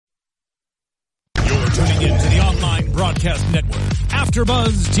tuning in to the online broadcast network,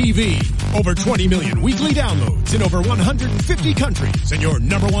 AfterBuzz TV. Over 20 million weekly downloads in over 150 countries, and your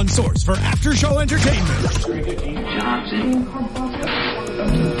number one source for after-show entertainment.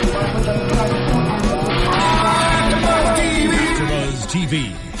 AfterBuzz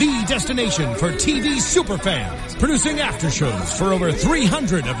TV, the destination for TV superfans, producing aftershows for over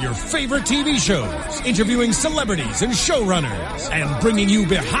 300 of your favorite TV shows, interviewing celebrities and showrunners, and bringing you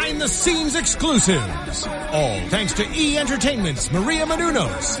behind-the-scenes exclusives. All thanks to E! Entertainment's Maria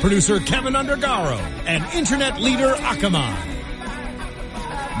Menounos, producer Kevin Undergaro, and internet leader Akamai.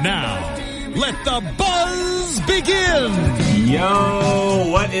 Now, let the buzz begin! Yo,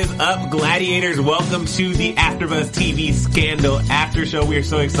 what is up, gladiators? Welcome to the AfterBuzz TV Scandal After Show. We are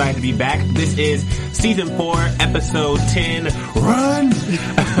so excited to be back. This is Season 4, Episode 10. Run!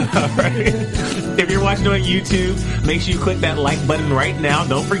 Alright. If you're watching on YouTube, make sure you click that like button right now.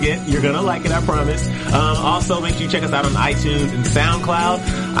 Don't forget, you're gonna like it, I promise. Also, make sure you check us out on iTunes and SoundCloud.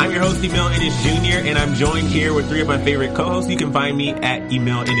 I'm your host, Emil Ennis Jr., and I'm joined here with three of my favorite co-hosts. You can find me at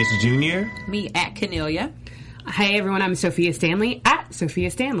Emil Ennis Jr. Me at Cornelia. Hi everyone, I'm Sophia Stanley at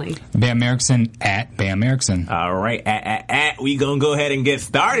Sophia Stanley. Bam Erickson at Bam Erickson. All right, we gonna go ahead and get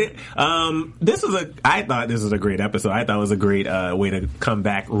started. I thought this was a great episode. I thought it was a great way to come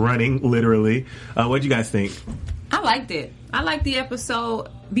back running, literally. What'd you guys think? I liked it. I liked the episode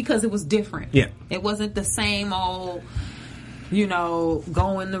because it was different. Yeah. It wasn't the same old,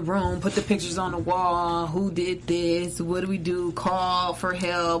 go in the room, put the pictures on the wall, who did this, what do we do, call for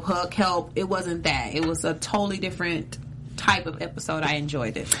help, hug help. It wasn't that. It was a totally different type of episode. I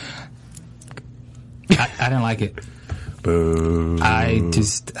enjoyed it. I didn't like it. Boo. I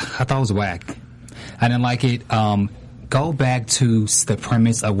thought it was whack. I didn't like it. Go back to the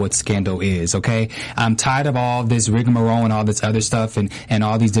premise of what Scandal is, okay? I'm tired of all this rigmarole and all this other stuff and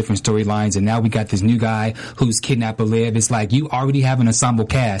all these different storylines, and now we got this new guy who's kidnapped a Liv. It's like, you already have an ensemble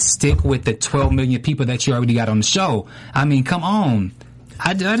cast. Stick with the 12 million people that you already got on the show. I mean, come on.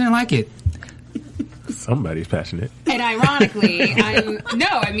 I didn't like it. Somebody's passionate. And ironically, I'm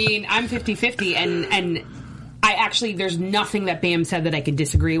 50-50, and I actually, there's nothing that Bam said that I could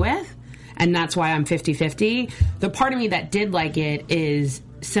disagree with. And that's why I'm 50-50. The part of me that did like it is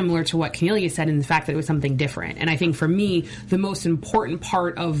similar to what Cornelia said in the fact that it was something different. And I think for me, the most important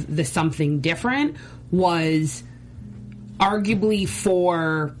part of the something different was arguably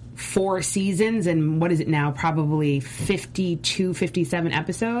for 4 seasons and what is it now, probably 52, 57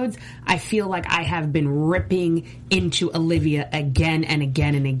 episodes, I feel like I have been ripping into Olivia again and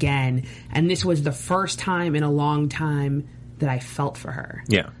again and again. And this was the first time in a long time that I felt for her.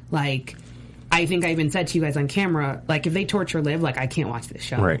 Yeah. Like, I think I even said to you guys on camera, like, if they torture Liv, like, I can't watch this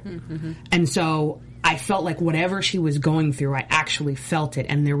show. Right. Mm-hmm. And so I felt like whatever she was going through, I actually felt it.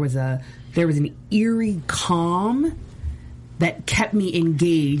 And there was an eerie calm that kept me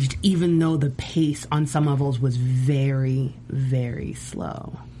engaged, even though the pace on some levels was very, very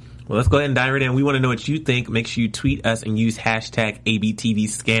slow. Well, let's go ahead and dive right in. We want to know what you think. Make sure you tweet us and use hashtag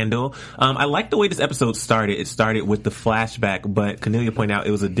ABTVScandal. I like the way this episode started. It started with the flashback, but Cornelia pointed out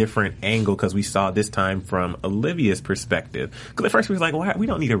it was a different angle because we saw this time from Olivia's perspective. Because at first we was like, well, we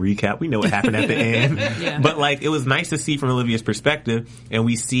don't need a recap. We know what happened at the end. Yeah. But like, it was nice to see from Olivia's perspective, and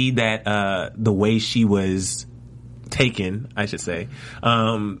we see that the way she was taken, I should say,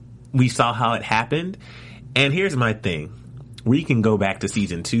 we saw how it happened. And here's my thing. We can go back to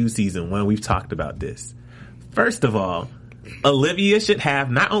Season 2, Season 1. We've talked about this. First of all, Olivia should have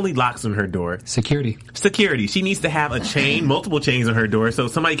not only locks on her door. Security. She needs to have a chain, multiple chains on her door, so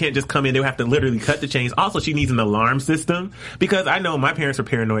somebody can't just come in. They'll have to literally cut the chains. Also, she needs an alarm system, because I know my parents are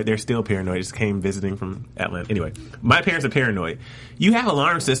paranoid. They're still paranoid. I just came visiting from Atlanta. Anyway, my parents are paranoid. You have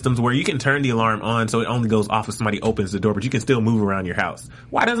alarm systems where you can turn the alarm on so it only goes off if somebody opens the door, but you can still move around your house.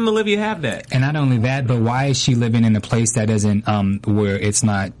 Why doesn't Olivia have that? And not only that, but why is she living in a place that doesn't, where it's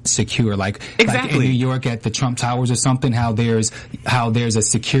not secure? Exactly. Like in New York at the Trump Towers or something, how there's a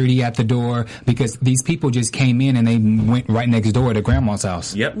security at the door, because these people just came in and they went right next door to grandma's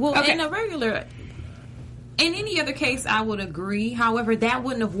house. Yep. Well, in any other case, I would agree. However, that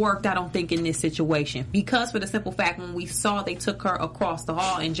wouldn't have worked, I don't think, in this situation. Because for the simple fact, when we saw they took her across the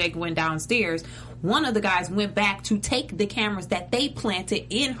hall and Jake went downstairs, one of the guys went back to take the cameras that they planted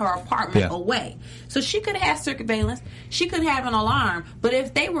in her apartment away. So she could have surveillance. She could have an alarm. But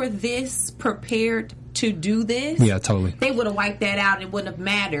if they were this prepared to do this, totally, they would have wiped that out. It wouldn't have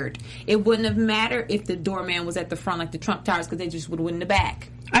mattered. It wouldn't have mattered if the doorman was at the front like the Trump Towers, because they just would have went in the back.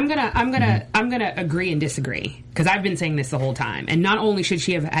 I'm gonna agree and disagree, because I've been saying this the whole time. And not only should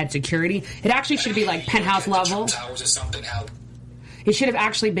she have had security, it actually should be like penthouse level. It should have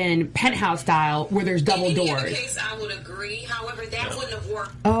actually been penthouse style where there's double doors. Case, I would agree. However, that wouldn't have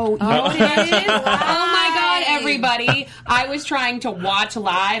worked. Oh, you know what it is? Oh my God, everybody. I was trying to watch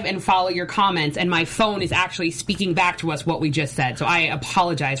live and follow your comments, and my phone is actually speaking back to us what we just said. So I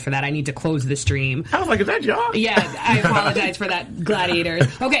apologize for that. I need to close the stream. I was like, is that y'all? Yeah, I apologize for that, gladiators.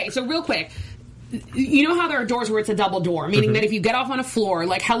 Okay, so real quick. You know how there are doors where it's a double door, meaning that if you get off on a floor,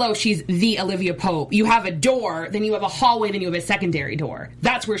 like, hello, she's the Olivia Pope, you have a door, then you have a hallway, then you have a secondary door.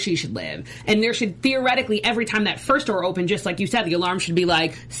 That's where she should live. And there should, theoretically, every time that first door opened, just like you said, the alarm should be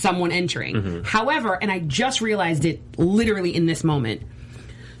like, someone entering. However, and I just realized it literally in this moment,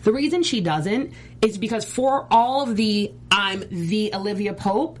 the reason she doesn't is because for all of the, I'm the Olivia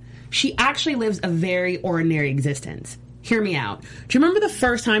Pope, she actually lives a very ordinary existence. Hear me out. Do you remember the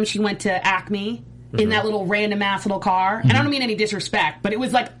first time she went to Acme in that little random ass little car? And I don't mean any disrespect, but it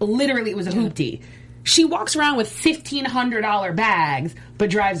was like literally it was a hoopty. She walks around with $1,500 bags,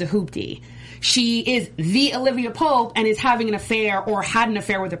 but drives a hoopty. She is the Olivia Pope and is having an affair or had an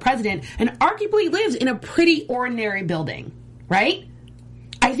affair with the president and arguably lives in a pretty ordinary building, right?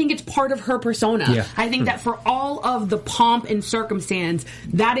 I think it's part of her persona. Yeah. I think that for all of the pomp and circumstance,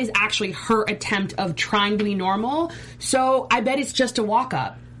 that is actually her attempt of trying to be normal. So I bet it's just a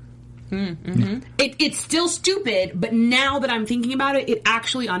walk-up. It's still stupid, but now that I'm thinking about it, it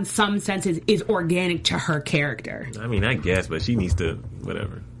actually, on some senses, is organic to her character. I mean, I guess, but she needs to,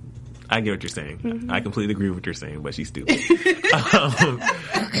 whatever. I get what you're saying. I completely agree with what you're saying, but she's stupid.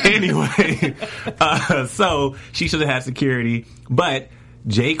 Anyway, so she should have had security, but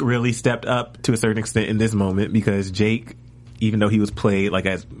Jake really stepped up to a certain extent in this moment because Jake, even though he was played, like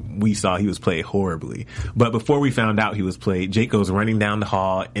as we saw, he was played horribly. But before we found out he was played, Jake goes running down the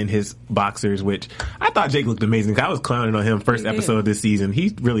hall in his boxers, which I thought Jake looked amazing. I was clowning on him first episode of this season.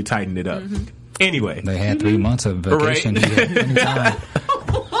 He really tightened it up. Anyway. They had 3 months of vacation. Right.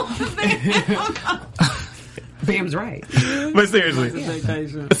 Bam's right. But seriously.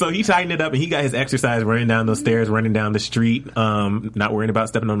 So he tightened it up and he got his exercise running down those stairs, running down the street, not worrying about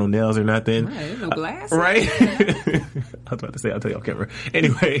stepping on no nails or nothing. Right, no glass. Right? I was about to say, I'll tell you on camera.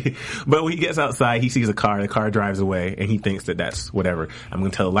 Anyway, but when he gets outside, he sees a car, the car drives away, and he thinks that that's whatever. I'm going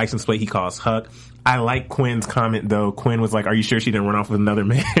to tell the license plate, he calls Huck. I like Quinn's comment, though. Quinn was like, are you sure she didn't run off with another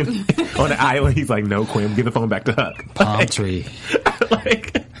man on the island? He's like, no, Quinn, give the phone back to Huck. Palm tree.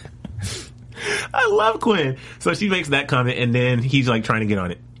 I love Quinn. So she makes that comment, and then he's like trying to get on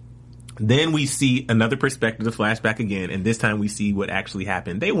it. Then we see another perspective, the flashback again, and this time we see what actually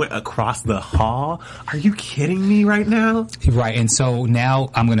happened. They went across the hall. Are you kidding me right now? Right, and so now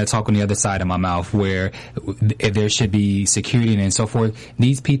I'm going to talk on the other side of my mouth where there should be security and so forth.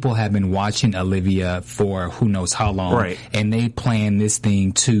 These people have been watching Olivia for who knows how long, right? And they planned this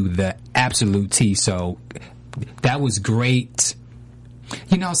thing to the absolute T, so that was great.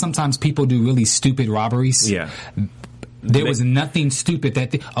 You know, sometimes people do really stupid robberies. Yeah. There was nothing stupid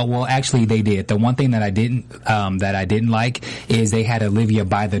that actually they did. The one thing that I didn't like is they had Olivia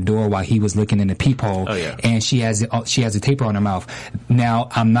by the door while he was looking in the peephole, and she has a taper on her mouth. Now,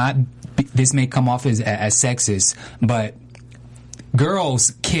 this may come off as sexist, but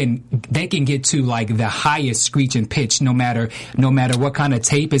girls can get to like the highest screeching pitch no matter what kind of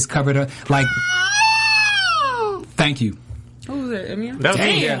tape is covered up. Like, thank you. Who was that? Emil? That was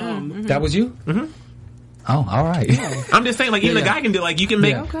me. Yeah. That was you? Mm-hmm. Oh, all right. I'm just saying, like, even a guy can do, like, you can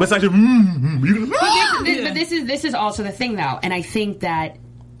make, But this is also the thing, though, and I think that,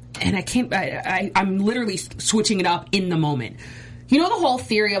 and I'm literally switching it up in the moment. You know the whole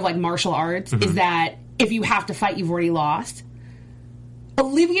theory of, like, martial arts is that if you have to fight, you've already lost?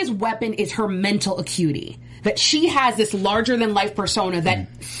 Olivia's weapon is her mental acuity. That she has this larger-than-life persona that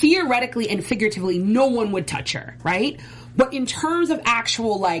theoretically and figuratively no one would touch her, right? But in terms of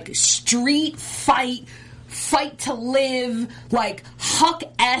actual, like, street fight to live, like,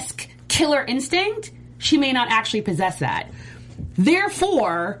 Huck-esque killer instinct, she may not actually possess that.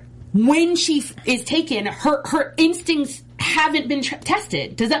 Therefore, when she is taken, her instincts haven't been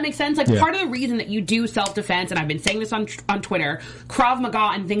tested. Does that make sense? Like, part of the reason that you do self-defense, and I've been saying this on Twitter, Krav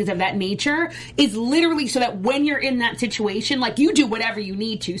Maga and things of that nature, is literally so that when you're in that situation, like, you do whatever you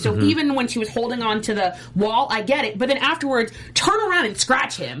need to. So even when she was holding on to the wall, I get it. But then afterwards, turn around and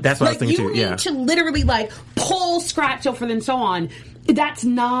scratch him. That's what I was thinking, too. You need to literally, like, pull, scratch, so forth and so on. It's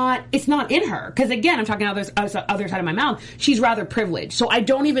not in her. Because again, I'm talking other side of my mouth. She's rather privileged. So I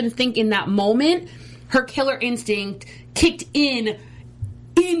don't even think in that moment her killer instinct kicked in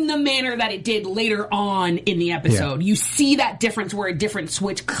in the manner that it did later on in the episode. Yeah. You see that difference where a different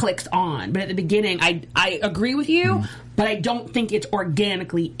switch clicks on. But at the beginning, I agree with you, but I don't think it's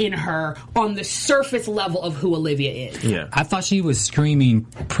organically in her on the surface level of who Olivia is. Yeah. I thought she was screaming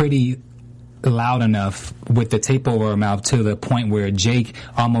pretty loud enough with the tape over her mouth to the point where Jake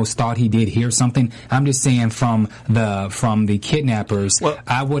almost thought he did hear something. I'm just saying from the kidnappers,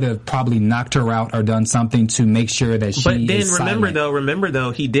 I would have probably knocked her out or done something to make sure that she But then is remember silent. though,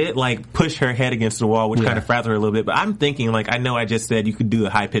 he did like push her head against the wall, which kind of frazzled her a little bit. But I'm thinking, like, I know I just said you could do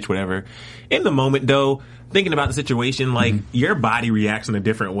a high pitch, whatever. In the moment though, thinking about the situation, like, your body reacts in a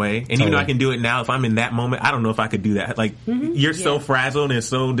different way. And even though I can do it now, if I'm in that moment, I don't know if I could do that. Like, you're so frazzled and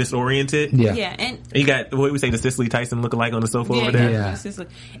so disoriented. Yeah, and you got, what do we say, the Cicely Tyson lookalike on the sofa over there? Yeah.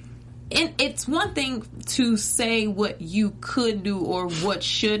 And it's one thing to say what you could do or what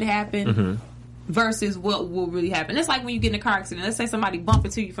should happen versus what will really happen. It's like when you get in a car accident. Let's say somebody bump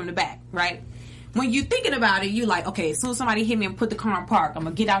into you from the back, right? When you're thinking about it, you're like, okay, as soon as somebody hit me and put the car in park, I'm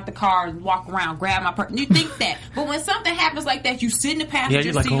going to get out the car and walk around, grab my purse. You think that. But when something happens like that, you sit in the passenger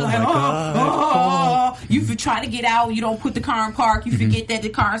seat, you're like, oh my God. You try to get out, you don't put the car in park, you forget that the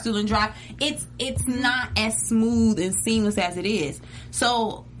car is still in drive. It's not as smooth and seamless as it is.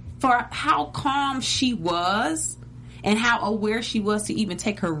 So for how calm she was and how aware she was to even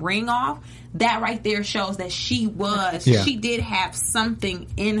take her ring off, that right there shows that she did have something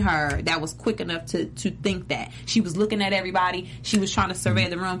in her that was quick enough to think that. She was looking at everybody. She was trying to survey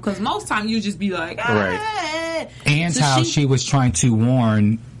the room, because most time you just be like, Right. And so how she was trying to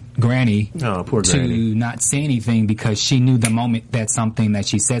warn Granny poor to Granny. not say anything, because she knew the moment that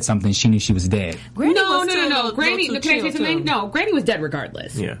she said something, she knew she was dead. Granny No. Granny, Granny, can I say something? No, Granny was dead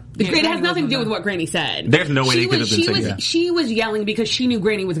regardless. Yeah. It has nothing to do with what Granny said. There's no way they could have been saying that. She was yelling because she knew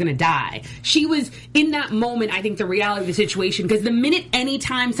Granny was going to die. She was, in that moment, I think, the reality of the situation, because the minute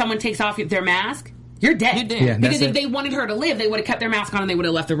anytime someone takes off their mask, you're dead. You're dead. Yeah, because that's if they wanted her to live, they would have kept their mask on and they would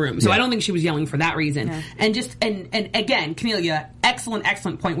have left the room. So I don't think she was yelling for that reason. Yeah. And again, Cornelia,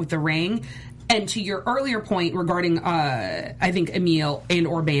 excellent point with the ring. And to your earlier point regarding, I think, Emil and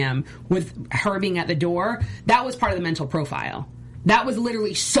or Bam, with her being at the door, that was part of the mental profile. That was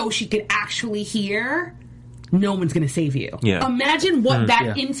literally so she could actually hear, no one's going to save you. Yeah. Imagine what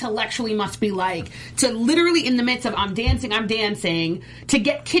that intellectually must be like, to literally in the midst of I'm dancing, to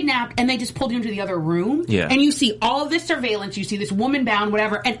get kidnapped, and they just pulled you into the other room. Yeah. And you see all of this surveillance, you see this woman bound,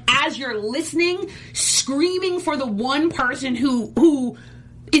 whatever, and as you're listening, screaming for the one person who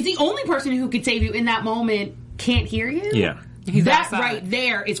is the only person who could save you in that moment, can't hear you. Yeah. That outside. right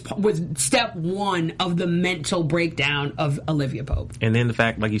there was step one of the mental breakdown of Olivia Pope. And then the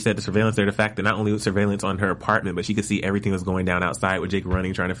fact, like you said, the surveillance there, the fact that not only was surveillance on her apartment, but she could see everything was going down outside with Jake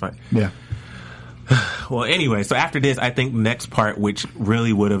running, trying to find. Yeah. Well, anyway, so after this, I think next part, which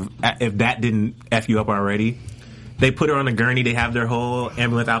really would have, if that didn't F you up already, they put her on the gurney. They have their whole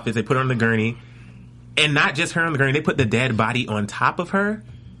ambulance outfits. They put her on the gurney. And not just her on the gurney. They put the dead body on top of her.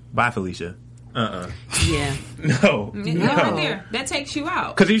 Bye, Felicia. Yeah. No. Right there. That takes you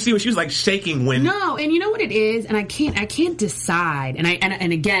out. Because you see when she was like shaking when. No, and you know what it is, and I can't decide.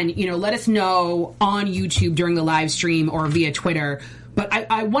 And again, let us know on YouTube during the live stream or via Twitter. But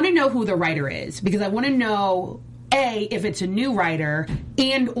I want to know who the writer is, because I want to know, A, if it's a new writer,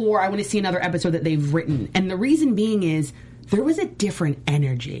 and or I want to see another episode that they've written. And the reason being is there was a different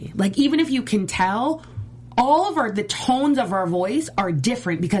energy. Like, even if you can tell, all of the tones of our voice are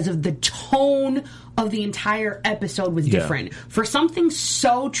different because of the tone of the entire episode was different. For something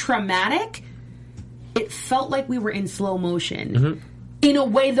so traumatic, it felt like we were in slow motion. In a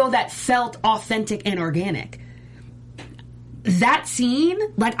way, though, that felt authentic and organic. That scene,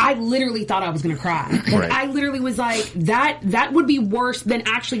 like, I literally thought I was going to cry. Like, Right. I literally was like, that would be worse than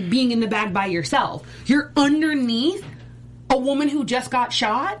actually being in the bag by yourself. You're underneath a woman who just got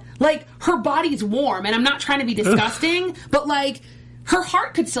shot. Like, her body's warm, and I'm not trying to be disgusting, but, like, her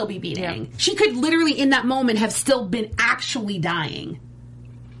heart could still be beating. Yeah. She could literally, in that moment, have still been actually dying.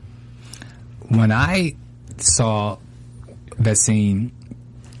 When I saw that scene,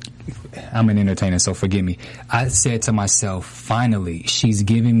 I'm an entertainer, so forgive me. I said to myself, finally, she's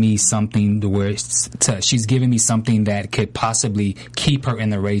giving me something she's giving me something that could possibly keep her in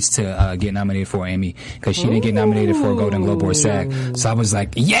the race to get nominated for an Emmy, because she didn't get nominated for a Golden Globe or a SAG. So I was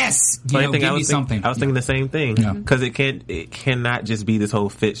like, yes, give me something. I was thinking the same thing, Yeah. because it cannot just be this whole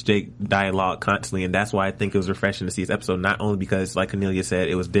Fitz Jake dialogue constantly, and that's why I think it was refreshing to see this episode. Not only because, like Cornelia said,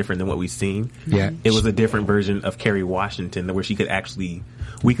 it was different than what we've seen. Yeah. It was a different version of Kerry Washington, where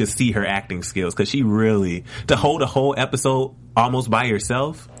we could see her acting skills, because she really, to hold a whole episode almost by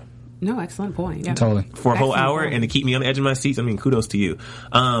yourself, No, excellent point. Yeah. Totally. For a whole Excellent hour point. and to keep me on the edge of my seats, I mean, kudos to you.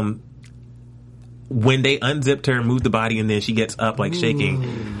 When they unzipped her, moved the body, and then she gets up like shaking,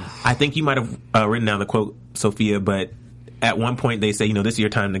 I think you might have written down the quote, Sophia, but at one point they say, this is your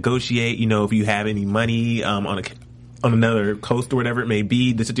time to negotiate. If you have any money on another coast or whatever it may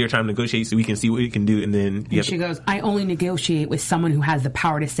be, this is your time to negotiate so we can see what we can do. And then She goes, I only negotiate with someone who has the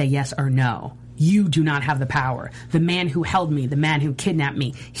power to say yes or no. You do not have the power. The man who held me, the man who kidnapped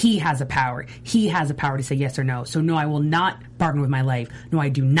me, he has a power. He has a power to say yes or no. So no, I will not bargain with my life. No, I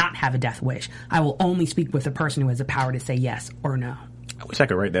do not have a death wish. I will only speak with the person who has the power to say yes or no. I wish I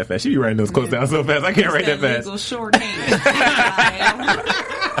could write that fast. You be writing those quotes down so fast. I can't write that fast. Legal shorthand.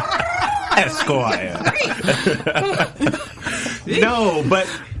 Esquire. No, but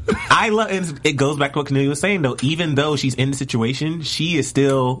I love, and it goes back to what Cornelia was saying though. Even though she's in the situation, she is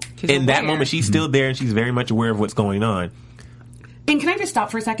still in that moment. She's still there, and she's very much aware of what's going on. And can I just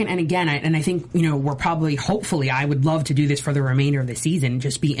stop for a second? And again, I think, we're probably, hopefully, I would love to do this for the remainder of the season,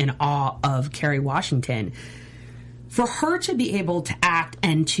 just be in awe of Kerry Washington. For her to be able to act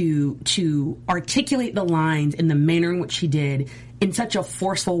and to articulate the lines in the manner in which she did in such a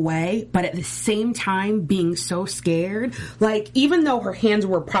forceful way, but at the same time being so scared, like, even though her hands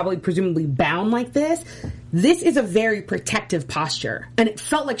were probably presumably bound like this is a very protective posture. And it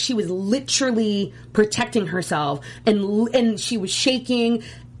felt like she was literally protecting herself, and she was shaking.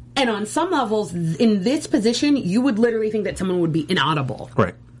 And on some levels, in this position, you would literally think that someone would be inaudible.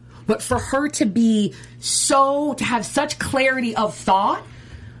 Right. But for her to have such clarity of thought,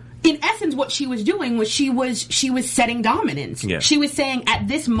 in essence, what she was doing was she was setting dominance. Yeah. She was saying, at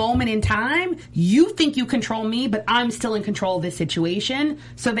this moment in time, you think you control me, but I'm still in control of this situation.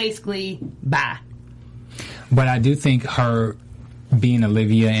 So basically, bye. But I do think her being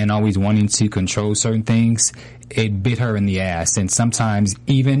Olivia and always wanting to control certain things, it bit her in the ass. And sometimes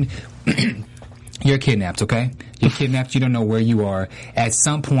even you're kidnapped, okay? You're kidnapped, you don't know where you are. At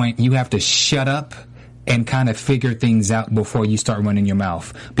some point, you have to shut up and kind of figure things out before you start running your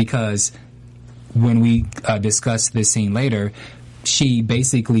mouth. Because when we discuss this scene later, she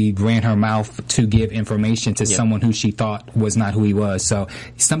basically ran her mouth to give information to someone who she thought was not who he was. So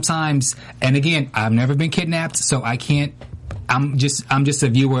sometimes, and again, I've never been kidnapped, so I can't. I'm just a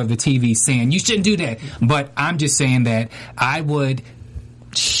viewer of the TV saying you shouldn't do that. But I'm just saying that I would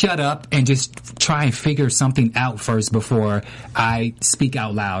shut up and just try and figure something out first before I speak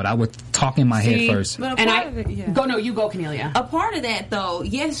out loud. I would talk in my head first. But you go, Cornelia. A part of that, though,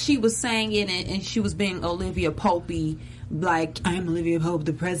 yes, she was saying it, and she was being Olivia Popey, like, I'm Olivia Pope,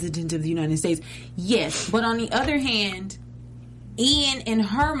 the President of the United States. Yes, but on the other hand, Ian, in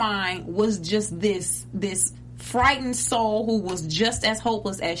her mind, was just this frightened soul who was just as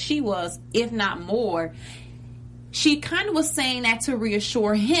hopeless as she was, if not more. She kind of was saying that to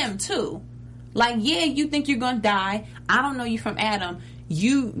reassure him, too. Like, yeah, you think you're going to die. I don't know you from Adam.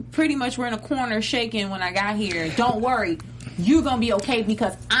 You pretty much were in a corner shaking when I got here. Don't worry. You're going to be okay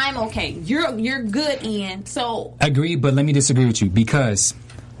because I'm okay. You're good, Ian. So Agreed, but let me disagree with you. Because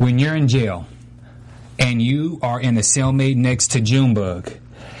when you're in jail and you are in a cellmate next to Junebug,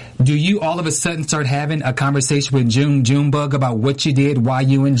 do you all of a sudden start having a conversation with Junebug about what you did, why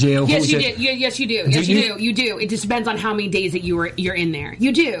you in jail? Yes, you did. Yes, you do. Yes, you do. You do. It just depends on how many days that you're in there.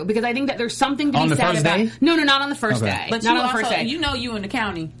 You do, because I think that there's something to be said about. Day? No, not on the first day. But not you on the also, first day. you in the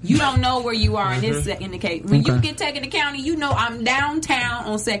county. You don't know where you are in this indicate. When you get taken to county, you know I'm downtown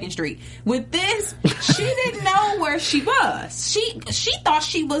on 2nd Street. With this, she didn't know where she was. She thought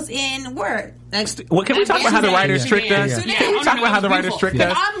she was in where? Well, can we talk about how the writers tricked us? Yeah. Can we talk about how the writers tricked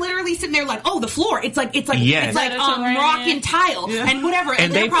us? I'm literally sitting there like, oh, the floor. It's like Yes. rock and tile and whatever.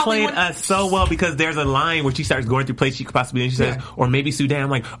 And they played us so well because there's a line where she starts going through places she could possibly be in. She says, or maybe Sudan. I'm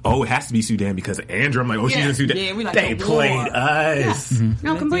like, oh, it has to be Sudan because Andrew. I'm like, oh, she's in Sudan. Yeah, we like they the played war. us. Yeah.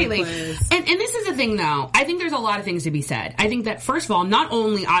 No, completely. And this is the thing, though. I think there's a lot of things to be said. I think that, first of all, not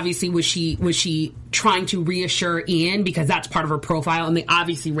only obviously was she trying to reassure Ian because that's part of her profile, and they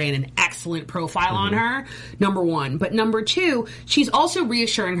obviously ran an excellent profile on her, number one. But number two, she's also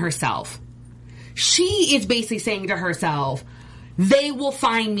reassuring herself. She is basically saying to herself, they will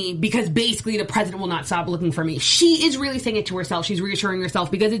find me because basically the president will not stop looking for me. She is really saying it to herself. She's reassuring herself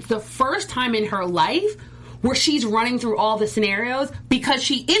because it's the first time in her life where she's running through all the scenarios because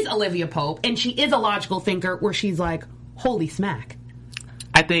she is Olivia Pope and she is a logical thinker where she's like, holy smack.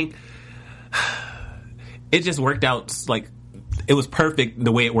 I think it just worked out like it was perfect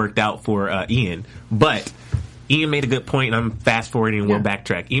the way it worked out for Ian. But Ian made a good point, and I'm fast forwarding and we'll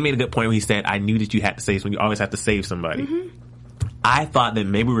backtrack. Ian made a good point when he said, I knew that you had to save someone. You always have to save somebody. I thought that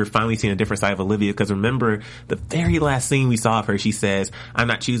maybe we were finally seeing a different side of Olivia, because remember the very last scene we saw of her, she says, I'm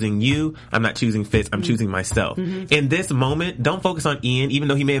not choosing you, I'm not choosing Fitz, I'm choosing myself. In this moment, don't focus on Ian, even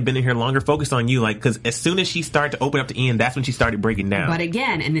though he may have been in here longer, focus on you, like, because as soon as she started to open up to Ian, that's when she started breaking down. But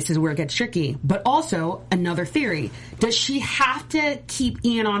again, and this is where it gets tricky, but also another theory, does she have to keep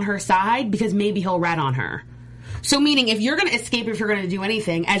Ian on her side because maybe he'll rat on her? So meaning, if you're going to escape, if you're going to do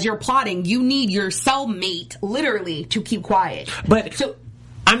anything, as you're plotting, you need your cellmate, literally, to keep quiet. But so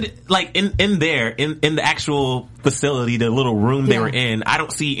I'm like in the actual facility, the little room they were in, I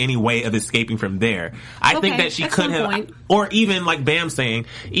don't see any way of escaping from there. I think that she could have, point. or even like Bam saying,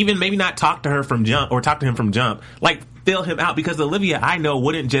 even maybe not talk to her from jump, or talk to him from jump, like fill him out, because Olivia, I know,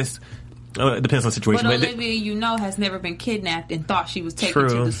 wouldn't just. It depends on the situation. But Olivia, has never been kidnapped and thought she was taken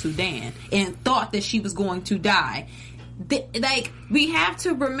to the Sudan and thought that she was going to die. We have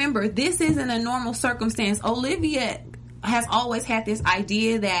to remember, this isn't a normal circumstance. Olivia has always had this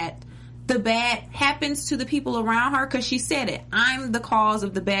idea that the bad happens to the people around her, because she said it. I'm the cause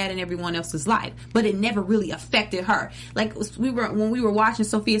of the bad in everyone else's life, but it never really affected her. Like when we were watching,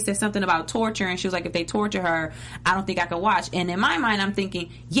 Sophia said something about torture, and she was like, "If they torture her, I don't think I could watch." And in my mind, I'm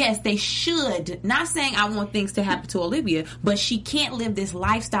thinking, yes, they should. Not saying I want things to happen to Olivia, but she can't live this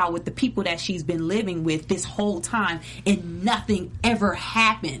lifestyle with the people that she's been living with this whole time, and nothing ever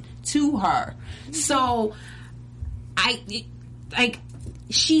happened to her. So,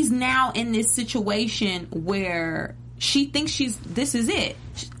 she's now in this situation where she thinks this is it.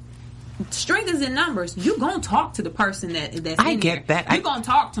 Strength is in numbers. You're going to talk to the person that's in I get there. that. You're going to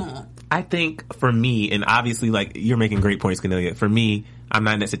talk to him. I think for me, and obviously, like, you're making great points, Cornelia. For me, I'm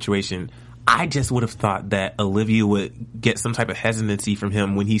not in that situation. I just would have thought that Olivia would get some type of hesitancy from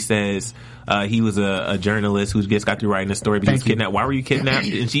him when he says he was a journalist who just got through writing a story, but he was kidnapped. Why were you kidnapped?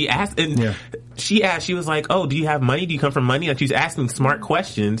 And she asked, she was like, "Oh, do you have money? Do you come from money?" Like, she's asking smart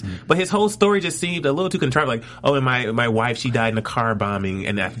questions, but his whole story just seemed a little too contrived. Like, "Oh, and my wife, she died in a car bombing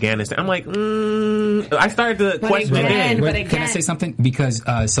in Afghanistan." I'm like, I started to question it then. But again, can I say something? Because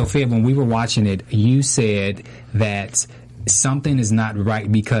Sophia, when we were watching it, you said that something is not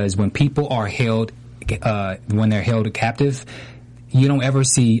right, because when people are held, when they're held captive, you don't ever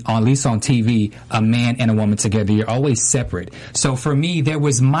see, at least on TV, a man and a woman together. You're always separate. So for me, there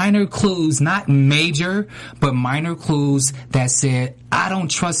was minor clues, not major, but minor clues that said, I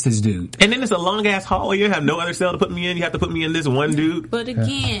don't trust this dude. And then it's a long ass hallway. You have no other cell to put me in. You have to put me in this one dude. But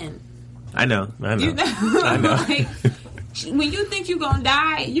again, I know. I know. When you think you're gonna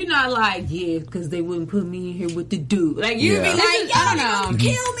die, you're not like, yeah, because they wouldn't put me in here with the dude. Like, you'd be like, I don't know.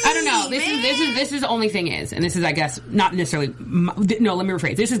 Kill me. I don't know. This is the only thing is, and this is, I guess, not necessarily. No, let me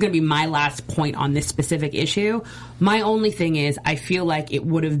rephrase. This is going to be my last point on this specific issue. My only thing is, I feel like it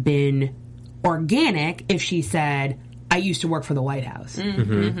would have been organic if she said, I used to work for the White House.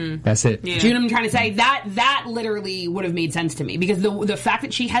 That's it. Yeah. Do you know what I'm trying to say? That literally would have made sense to me, because the fact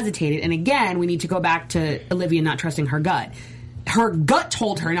that she hesitated, and again, we need to go back to Olivia not trusting her gut. Her gut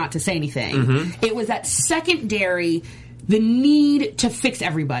told her not to say anything. It was that secondary, the need to fix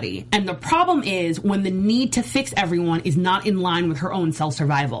everybody. And the problem is when the need to fix everyone is not in line with her own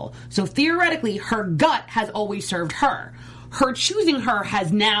self-survival. So theoretically, her gut has always served her. Her choosing her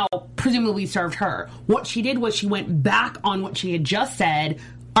has now presumably served her. What she did was she went back on what she had just said,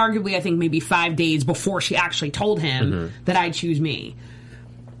 arguably, I think, maybe 5 days before she actually told him that I'd choose me.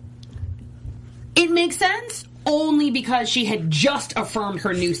 It makes sense only because she had just affirmed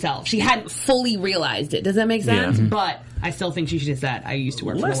her new self. She hadn't fully realized it. Does that make sense? Yeah. But I still think she should have said, I used to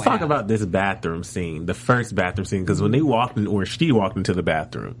work for the White House. Let's talk about this bathroom scene, the first bathroom scene, because when they walked in, or she walked into the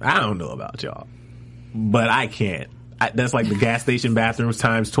bathroom, I don't know about y'all, but I can't. That's like the gas station bathrooms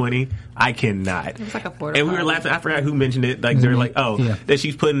times 20. I cannot. It was like a porta And we were laughing. I forgot who mentioned it. Like, they're like, that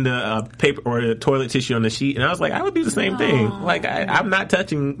she's putting the paper or the toilet tissue on the sheet. And I was like, I would do the same thing. Like, I'm not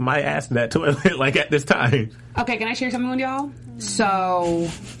touching my ass in that toilet, like, at this time. Okay, can I share something with y'all? So,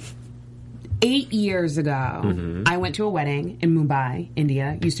 8 years ago, I went to a wedding in Mumbai,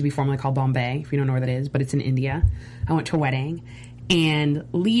 India. It used to be formerly called Bombay, if you don't know where that is, but it's in India. I went to a wedding. And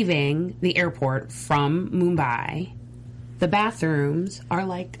leaving the airport from Mumbai, the bathrooms are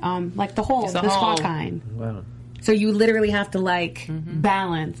like the hole, the squat kind. Wow. So you literally have to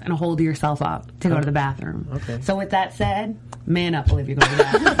balance and hold yourself up to go to the bathroom. Okay. So with that said, man up, Olivia, go to the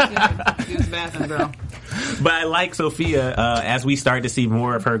bathroom. Use the bathroom, girl. But I like Sophia, as we started to see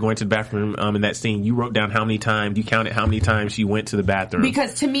more of her going to the bathroom in that scene, you wrote down how many times, you counted how many times she went to the bathroom.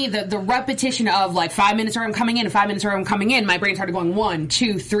 Because to me, the repetition of 5 minutes or I'm coming in, and 5 minutes or I'm coming in, my brain started going 1,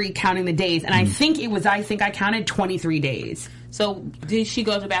 2, 3, counting the days. And I think I counted 23 days. So did she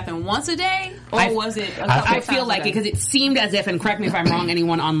go to the bathroom once a day, or was it? I feel like it because it seemed as if, and correct me if I'm wrong,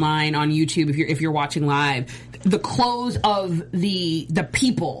 anyone online on YouTube, if you're watching live, the clothes of the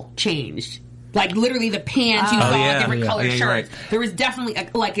people changed. Like literally the pants, you saw different colored shirts. Right. There was definitely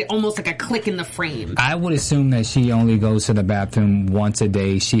almost like a click in the frame. I would assume that she only goes to the bathroom once a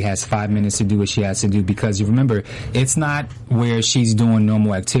day. She has 5 minutes to do what she has to do because you remember, it's not where she's doing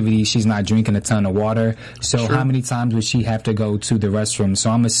normal activities. She's not drinking a ton of water. So how many times would she have to go to the restroom? So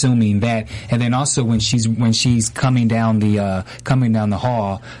I'm assuming that. And then also when she's coming down the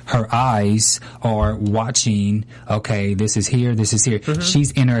hall, her eyes are watching. Okay, this is here. This is here. Mm-hmm.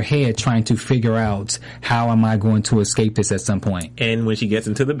 She's in her head trying to figure out how am I going to escape this at some point. And when she gets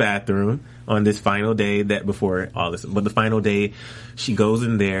into the bathroom on this final day, the final day, she goes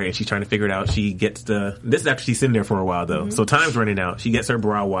in there and she's trying to figure it out. She gets this is after she's sitting there for a while though. Mm-hmm. So time's running out. She gets her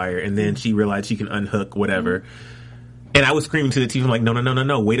bra wire and then she realized she can unhook whatever. Mm-hmm. And I was screaming to the TV, I'm like,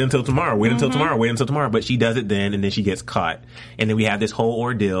 no, wait until tomorrow, wait until tomorrow. But she does it then, and then she gets caught. And then we have this whole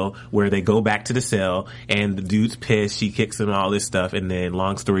ordeal where they go back to the cell, and the dude's pissed, she kicks him, all this stuff, and then,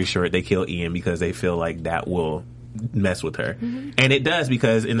 long story short, they kill Ian because they feel like that will mess with her. Mm-hmm. And it does,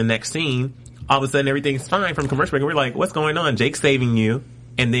 because in the next scene, all of a sudden everything's fine from commercial break, and we're like, what's going on? Jake's saving you,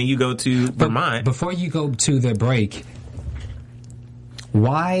 and then you go to Vermont. Before you go to the break,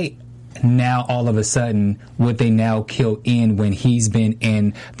 why... now all of a sudden would they now kill Ian when he's been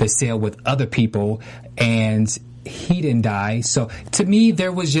in the cell with other people and he didn't die? So to me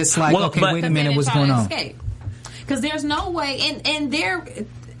there was just like, wait a minute, what's going on? Because there's no way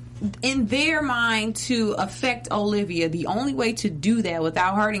in their mind to affect Olivia, the only way to do that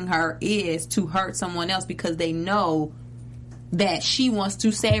without hurting her is to hurt someone else, because they know that she wants to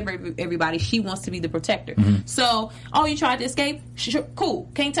save everybody. She wants to be the protector. Mm-hmm. So, you tried to escape? Sure, cool.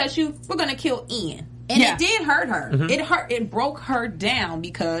 Can't touch you? We're going to kill Ian. And it did hurt her. Mm-hmm. It broke her down,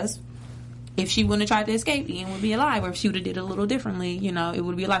 because if she wouldn't have tried to escape, Ian would be alive. Or if she would have did it a little differently, it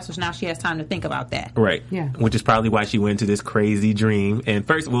would be alive. So now she has time to think about that. Right. Yeah. Which is probably why she went into this crazy dream. And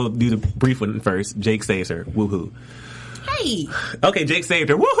first, we'll do the brief one first. Jake saves her. Woohoo. Hey. Okay, Jake saved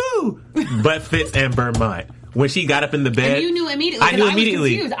her. Woohoo! But Fitz and Vermont. When she got up in the bed, and you knew immediately. I knew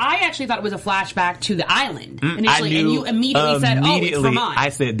immediately. I was confused. I actually thought it was a flashback to the island initially, and you immediately said, "Oh, it's Vermont." I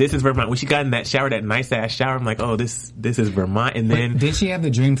said, "This is Vermont." When she got in that shower, that nice ass shower, I'm like, "Oh, this is Vermont." And then did she have the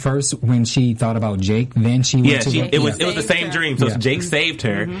dream first when she thought about Jake? Then she went to it was the same dream. So Jake saved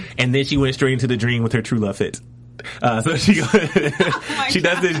her, and then she went straight into the dream with her true love Fitz. So she she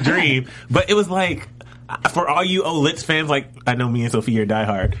does this dream, but it was like, for all you Litz fans, like I know me and Sophie are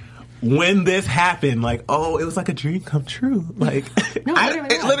diehard. When this happened, like, it was like a dream come true. Like, no,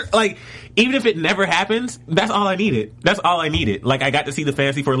 like, even if it never happens, that's all I needed. That's all I needed. Like, I got to see the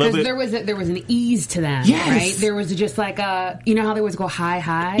fantasy for a little bit. There was an ease to them, right? There was just like you know how they always go hi?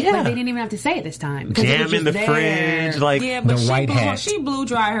 Yeah. Like, they didn't even have to say it this time. Jam in the fridge, like but the white hat. She blew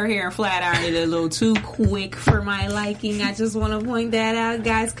dry her hair and flat ironed it a little too quick for my liking. I just want to point that out.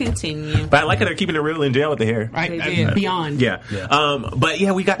 Guys, continue. But I like how they're keeping it real in jail with the hair. Right? Beyond. Yeah. But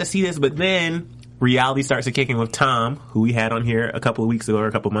yeah, we got to see this. But then reality starts to kick in with Tom, who we had on here a couple of weeks ago or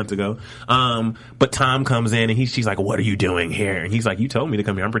a couple of months ago. But Tom comes in and she's like, "What are you doing here?" And he's like, "You told me to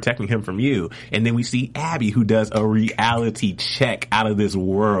come here. I'm protecting him from you." And then we see Abby, who does a reality check out of this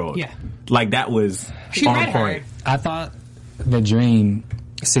world. Yeah. Like, that was on point. I thought the dream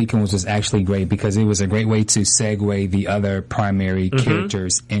sequence was actually great because it was a great way to segue the other primary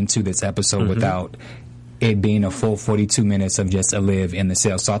characters into this episode without it being a full 42 minutes of just Olive in the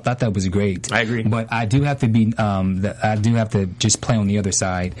cell. So I thought that was great. I agree. But I do have to I do have to just play on the other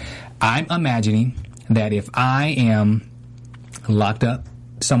side. I'm imagining that if I am locked up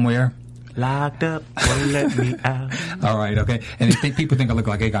somewhere, locked up, won't let me out. All right, okay. And people think I look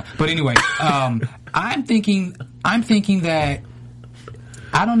like Akon. But anyway, I'm thinking that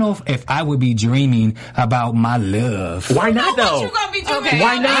I don't know if I would be dreaming about my love. Why not, though? What you gonna be dreaming?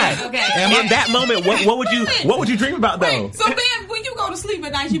 Why not? Okay. In that moment, what would you dream about, though? Wait, so then, when you go to sleep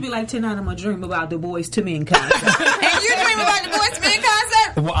at night, you be like, tonight I'm gonna dream about the Boys to Men concert. And you dream about the Boys to Men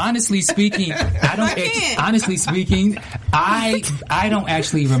concert? Well, honestly speaking, I don't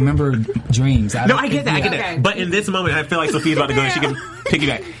actually remember dreams. I get that. Okay. But in this moment, I feel like Sophia's about to go and she can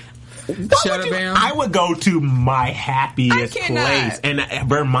piggyback. I would go to my happiest place, and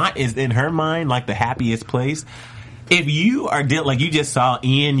Vermont is in her mind like the happiest place. if you are like you just saw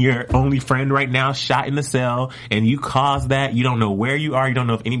Ian, your only friend right now, shot in the cell, and you caused that, you don't know where you are, you don't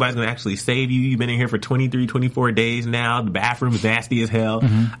know if anybody's going to actually save you, you've been in here for 23, 24 days now, the bathroom's nasty as hell,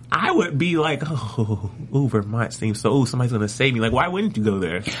 I would be like, Vermont seems so, somebody's going to save me. Like, why wouldn't you go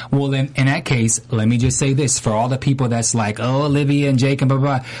there? Well, in that case, let me just say this, for all the people that's like, oh, Olivia and Jake and blah,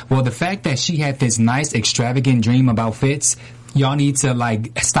 blah, blah. Well, the fact that she had this nice, extravagant dream about Fitz, y'all need to,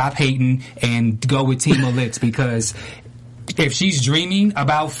 like, stop hating and go with Team Olitz, because if she's dreaming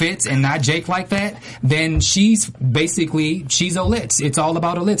about Fitz and not Jake like that, then she's Olitz. It's all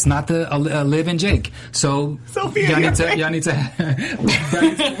about Olitz, not the Liv and Jake. So Sophia, y'all need to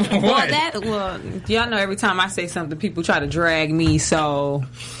Well, y'all know every time I say something, people try to drag me, so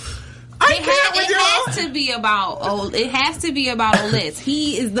it has to be about Olitz.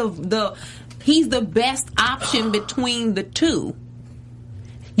 He is he's the best option between the two.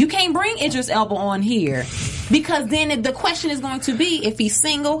 You can't bring Idris Elba on here, because then the question is going to be, if he's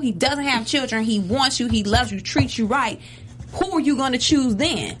single, he doesn't have children, he wants you, he loves you, treats you right, who are you going to choose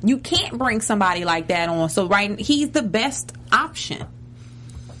then? You can't bring somebody like that on. So he's the best option.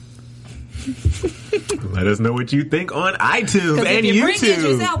 Let us know what you think on iTunes and if you YouTube. Bring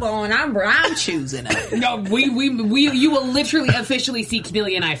Idris Elba on, I'm choosing it. No, you will literally officially see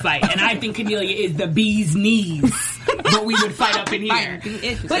Cornelia and I fight, and I think Cornelia is the bee's knees, but we would fight up in here.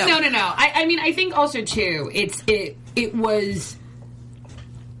 But no. I mean, I think also too, it was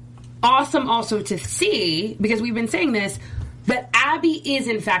awesome also to see, because we've been saying this, that Abby is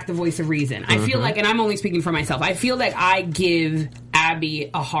in fact the voice of reason. I feel like, and I'm only speaking for myself, I feel like I give Abby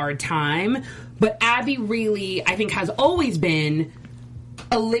a hard time, but Abby really, I think, has always been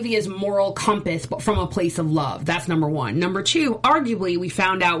Olivia's moral compass, but from a place of love. That's number one. Number two, arguably, we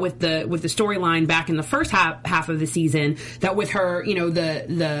found out with the storyline back in the first half of the season that with her,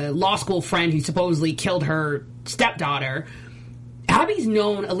 the law school friend who supposedly killed her stepdaughter, Abby's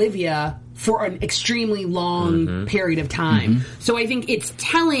known Olivia for an extremely long period of time. So I think it's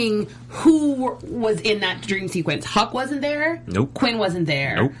telling who was in that dream sequence. Huck wasn't there. Nope. Quinn wasn't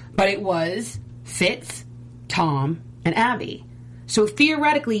there. Nope. But it was Fitz, Tom, and Abby. So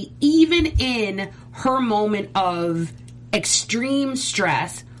theoretically, even in her moment of extreme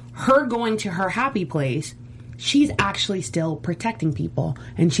stress, her going to her happy place, she's actually still protecting people,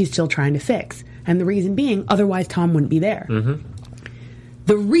 and she's still trying to fix. And the reason being, otherwise Tom wouldn't be there.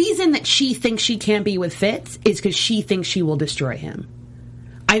 The reason that she thinks she can't be with Fitz is because she thinks she will destroy him.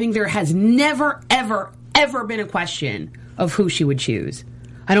 I think there has never, ever, ever been a question of who she would choose.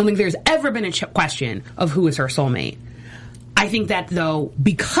 I don't think there's ever been a question of who is her soulmate. I think that, though,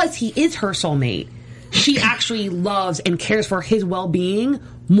 because he is her soulmate, she actually loves and cares for his well-being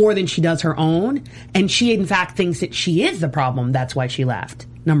more than she does her own. And she, in fact, thinks that she is the problem. That's why she left.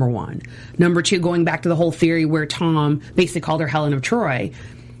 Number one. Number two, going back to the whole theory where Tom basically called her Helen of Troy,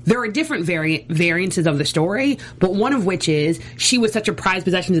 there are different variances of the story, but one of which is she was such a prized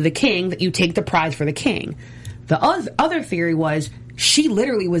possession to the king that you take the prize for the king. The other theory was she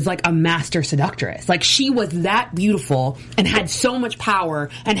literally was like a master seductress. Like, she was that beautiful and had so much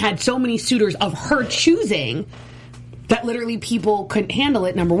power and had so many suitors of her choosing that literally people couldn't handle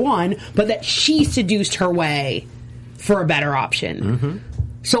it, number one, but that she seduced her way for a better option.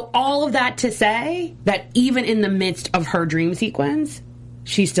 So all of that to say that even in the midst of her dream sequence,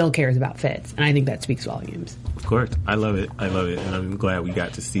 she still cares about Fitz. And I think that speaks volumes. Of course. I love it. And I'm glad we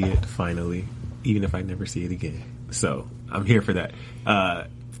got to see it finally, even if I never see it again. So I'm here for that.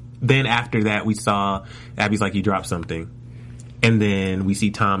 Then after that, we saw Abby's like, you dropped something. And then we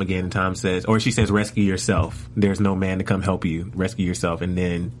see Tom again, and Tom says, or she says, rescue yourself. There's no man to come help you. Rescue yourself. And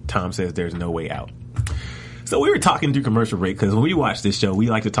then Tom says, there's no way out. So we were talking through commercial break, because when we watch this show, we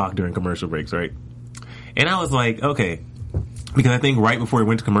like to talk during commercial breaks, right? And I was like, okay, because I think right before we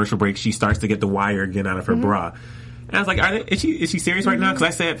went to commercial break, she starts to get the wire again out of her bra. And I was like, is she serious right now? Because I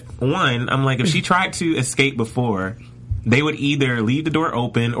said, one, I'm like, if she tried to escape before, they would either leave the door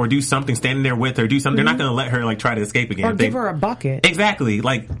open or do something, standing there with her, do something. They're not going to let her like try to escape again. Or give her a bucket. Exactly.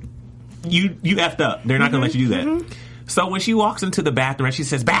 Like, you effed up. They're not going to let you do that. So when she walks into the bathroom, and she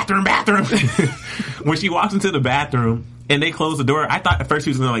says, bathroom. When she walks into the bathroom and they close the door, I thought at first she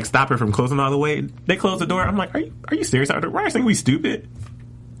was going to like stop her from closing all the way. They close the door. I'm like, are you serious? Why are you saying we stupid?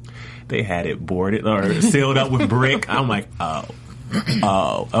 They had it boarded or sealed up with brick. I'm like,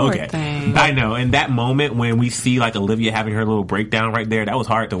 oh, okay. I know. And that moment when we see like Olivia having her little breakdown right there, that was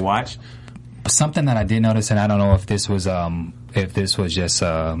hard to watch. Something that I did notice, and I don't know if this was just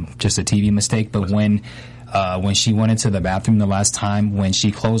a TV mistake, but when she went into the bathroom the last time, when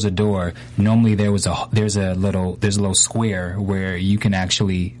she closed the door, normally there's a little square where you can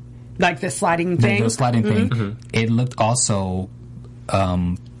actually Like the sliding thing? The sliding thing. It looked also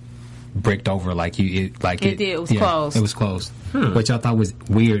bricked over like it did. It was closed. It was closed. Which I thought was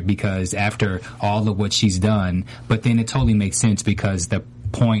weird because after all of what she's done, but then it totally makes sense because the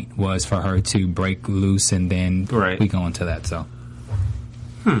point was for her to break loose and then we go into that. So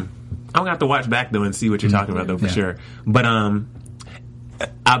I'm gonna have to watch back though and see what you're talking about though for sure. But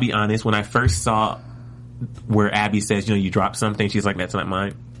I'll be honest, when I first saw where Abby says, you drop something, she's like, that's not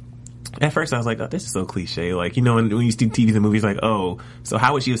mine. At first I was like, oh, this is so cliche. Like, when you see TVs and movies, like, oh, so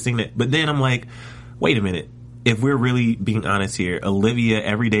how would she have seen it? But then I'm like, wait a minute. If we're really being honest here, Olivia,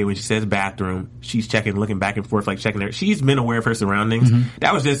 every day when she says bathroom, she's looking back and forth, like checking her. She's been aware of her surroundings.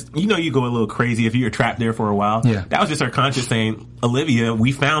 That was just, you go a little crazy if you're trapped there for a while. Yeah. That was just her conscience saying, Olivia,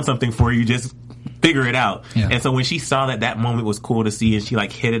 we found something for you, just figure it out. Yeah. And so when she saw that moment was cool to see, and she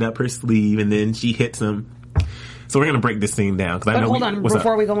hit it up her sleeve, and then she hits him. So we're going to break this scene down. But hold on,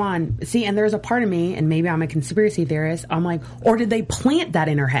 before we go on. See, and there's a part of me, and maybe I'm a conspiracy theorist, I'm like, or did they plant that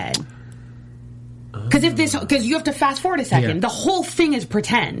in her head? Because you have to fast forward a second. The whole thing is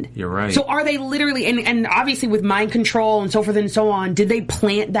pretend. You're right. So are they literally, and obviously with mind control and so forth and so on, did they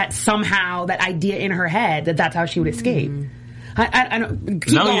plant that somehow, that idea in her head that's how she would escape? I don't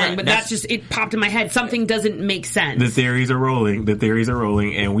keep going, but that's just, it popped in my head. Something doesn't make sense. The theories are rolling,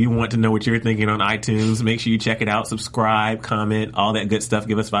 and we want to know what you're thinking on iTunes. Make sure you check it out, subscribe, comment, all that good stuff.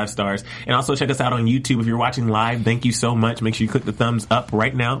 Give us 5 stars. And also check us out on YouTube. If you're watching live, thank you so much. Make sure you click the thumbs up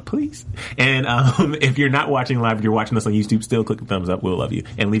right now, please. And if you're not watching live, if you're watching us on YouTube, still click the thumbs up. We'll love you.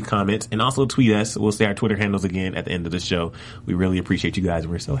 And leave comments. And also tweet us. We'll say our Twitter handles again at the end of the show. We really appreciate you guys.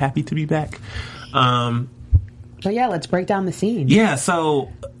 We're so happy to be back. But yeah, let's break down the scene. Yeah, so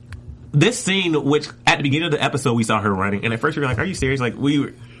this scene, which at the beginning of the episode we saw her running, and at first we were like, "Are you serious?" Like we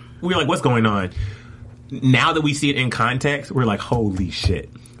were like, "What's going on?" Now that we see it in context, we're like, "Holy shit!"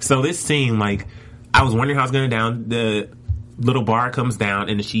 So this scene, I was wondering how it's going to down. The little bar comes down,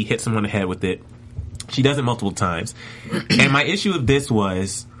 and she hits him on the head with it. She does it multiple times, and my issue with this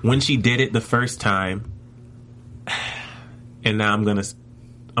was when she did it the first time, and now I'm gonna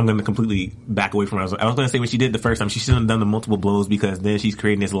completely back away from what I was going to say when she did the first time, she shouldn't have done the multiple blows because then she's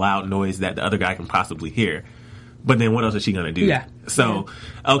creating this loud noise that the other guy can possibly hear. But then what else is she going to do? Yeah. So,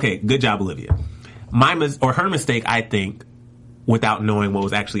 okay, good job, Olivia. Her mistake, I think, without knowing what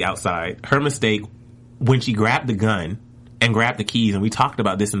was actually outside, her mistake when she grabbed the gun and grabbed the keys, and we talked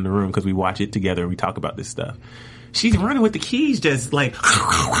about this in the room because we watch it together and we talk about this stuff. She's running with the keys just like... And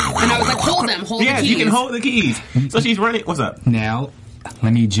I was like, hold the keys. Yeah, you can hold the keys. So she's running... What's up? Now...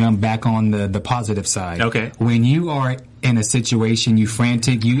 Let me jump back on the positive side. Okay. When you are in a situation, you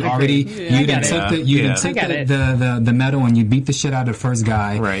frantic, you took the metal and you beat the shit out of the first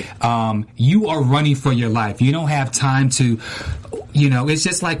guy. Right. You are running for your life. You don't have time to, it's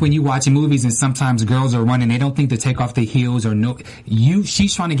just like when you watch movies and sometimes girls are running, they don't think to take off their heels or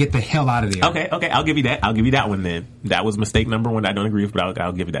she's trying to get the hell out of there. Okay. I'll give you that. I'll give you that one then. That was mistake number 1 I don't agree with, but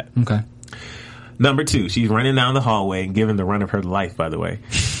I'll give you that. Okay. Number 2, she's running down the hallway, giving the run of her life, by the way.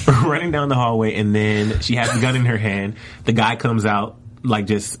 Running down the hallway, and then she has the gun in her hand. The guy comes out,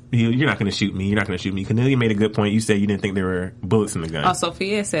 you're not going to shoot me. You're not going to shoot me. Cornelia made a good point. You said you didn't think there were bullets in the gun. Oh,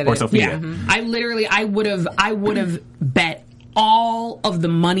 Sophia said it. Sophia. Yeah. Mm-hmm. I would have bet all of the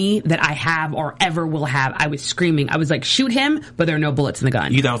money that I have or ever will have. I was screaming. I was like, shoot him, but there are no bullets in the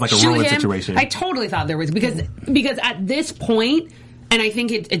gun. You thought it was like a rolling situation. I totally thought there was, because at this point, and I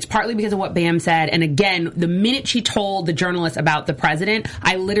think it's partly because of what Bam said. And again, the minute she told the journalist about the president,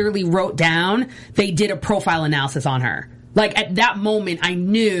 I literally wrote down, they did a profile analysis on her. At that moment, I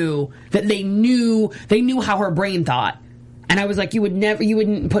knew that they knew how her brain thought. And I was like, you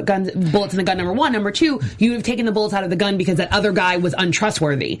wouldn't put bullets in the gun, number 1. Number 2, you would have taken the bullets out of the gun because that other guy was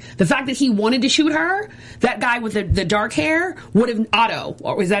untrustworthy. The fact that he wanted to shoot her, that guy with the dark hair would have, Otto,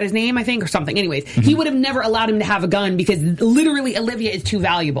 or was that his name, I think, or something? Anyways, he would have never allowed him to have a gun because literally Olivia is too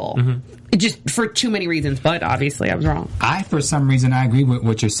valuable. Just for too many reasons, but obviously I was wrong. For some reason, I agree with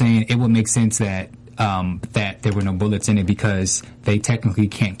what you're saying. It would make sense that there were no bullets in it because they technically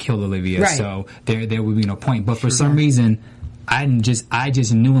can't kill Olivia, right. So there would be no point. But for some reason, I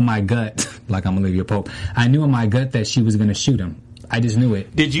just knew in my gut, like I'm Olivia Pope, I knew in my gut that she was going to shoot him. I just knew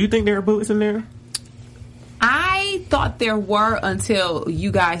it. Did you think there were bullets in there? I thought there were until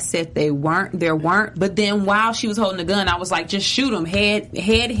you guys said there weren't. But then while she was holding the gun, I was like, just shoot him. Head,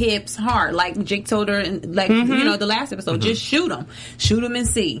 hips, heart. Like Jake told her, the last episode. Just shoot him. Shoot him and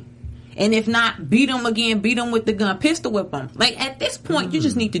see. And if not, beat him again, beat him with the gun, pistol whip him. At this point, you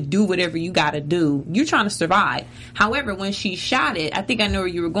just need to do whatever you got to do. You're trying to survive. However, when she shot it, I think I know where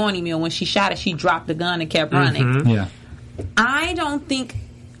you were going, Emil. When she shot it, she dropped the gun and kept running. Yeah. I don't think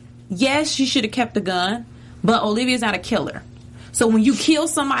yes, she should have kept the gun, but Olivia's not a killer. So when you kill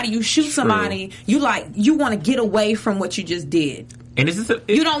somebody, you shoot somebody, you want to get away from what you just did. And is this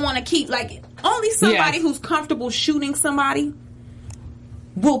you don't want to keep, like, only somebody who's comfortable shooting somebody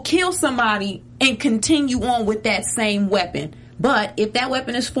will kill somebody and continue on with that same weapon. But if that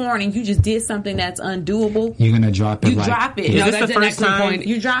weapon is foreign and you just did something that's undoable, you're gonna drop it. You drop it. Is this the first time?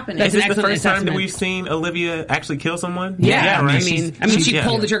 You're dropping it. Is this the first time that we've seen Olivia actually kill someone? Yeah, right. I mean, she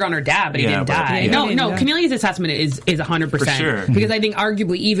pulled the trigger on her dad, but he didn't die. No, Cornelia's assessment is 100%. For sure. Because I think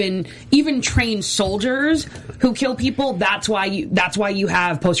arguably even trained soldiers who kill people, that's why you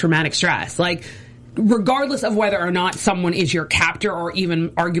have post-traumatic stress. Like, regardless of whether or not someone is your captor or even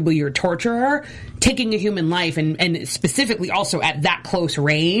arguably your torturer, taking a human life and specifically also at that close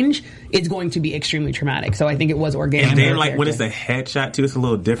range is going to be extremely traumatic. So I think it was organic. And then, like, when it's a headshot too, it's a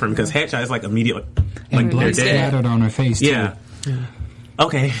little different because headshot is like immediate, and blood splattered on her face too. Yeah.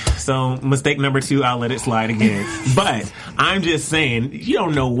 Okay, so mistake number 2, I'll let it slide again. But I'm just saying, you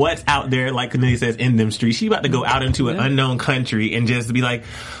don't know what's out there, like Cornelia says, in them streets. She about to go out into an unknown country and just be like,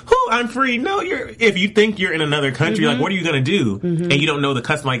 I'm free. No, if you think you're in another country, like, what are you going to do? And you don't know the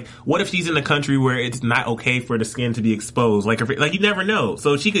custom. Like, what if she's in a country where it's not okay for the skin to be exposed? Like, you never know.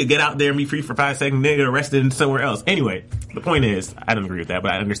 So she could get out there and be free for 5 seconds, then get arrested somewhere else. Anyway, the point is, I don't agree with that,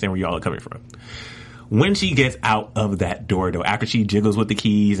 but I understand where y'all are coming from. When she gets out of that door, though, after she jiggles with the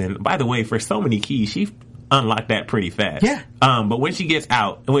keys, and by the way, for so many keys, she unlocked that pretty fast. Yeah. But when she gets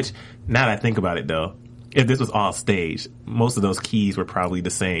out, which, now that I think about it, though, if this was all staged, most of those keys were probably the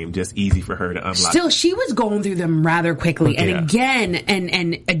same, just easy for her to unlock. Still, she was going through them rather quickly. Yeah.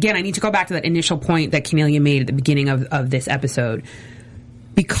 And again, I need to go back to that initial point that Cornelia made at the beginning of this episode.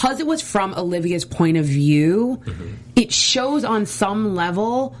 Because it was from Olivia's point of view, it shows on some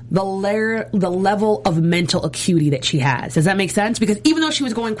level the level of mental acuity that she has. Does that make sense? Because even though she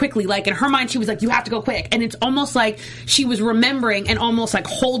was going quickly, like, in her mind, she was like, you have to go quick. And it's almost like she was remembering and almost like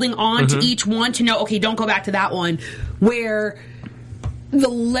holding on to each one to know, okay, don't go back to that one. Where the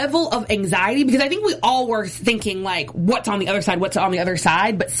level of anxiety, because I think we all were thinking, like, what's on the other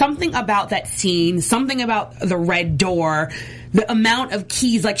side, but something about that scene, something about the red door, the amount of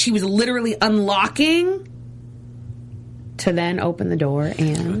keys, like, she was literally unlocking to then open the door.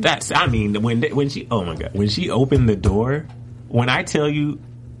 And when she opened the door, when I tell you,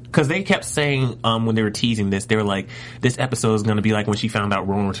 because they kept saying, when they were teasing this, they were like, this episode is going to be like when she found out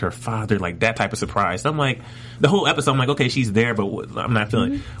Rowan was her father, like that type of surprise. So I'm like, the whole episode, I'm like, okay, she's there, but I'm not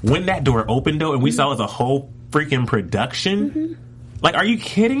feeling it. When that door opened, though, and we saw it was a whole freaking production, like, are you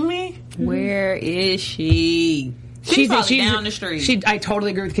kidding me? Where is she? She's probably down the street. I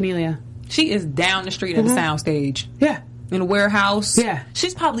totally agree with Cornelia. She is down the street at the soundstage. Yeah. In a warehouse. Yeah.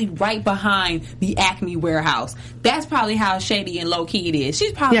 She's probably right behind the Acme warehouse. That's probably how shady and low key it is.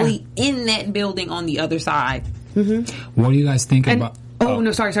 She's probably in that building on the other side. What do you guys think about...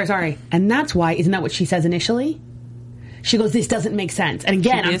 No, sorry. And that's why, isn't that what she says initially? She goes, this doesn't make sense. And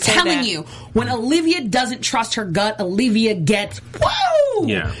again, I'm telling you, when Olivia doesn't trust her gut, Olivia gets, whoa!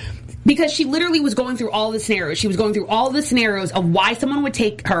 Yeah. Because she literally was going through all the scenarios. She was going through all the scenarios of why someone would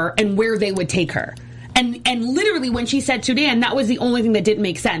take her and where they would take her. And literally when she said Sudan, that was the only thing that didn't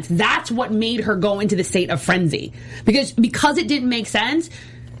make sense. That's what made her go into the state of frenzy. Because it didn't make sense,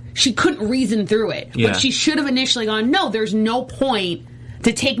 she couldn't reason through it. Yeah. But she should have initially gone, no, there's no point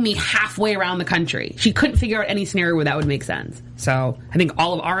to take me halfway around the country. She couldn't figure out any scenario where that would make sense. So I think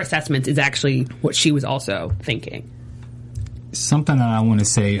all of our assessments is actually what she was also thinking. Something that I want to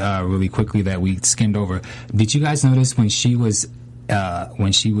say really quickly that we skimmed over. Did you guys notice when she was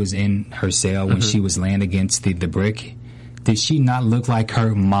in her cell, when she was laying against the brick, did she not look like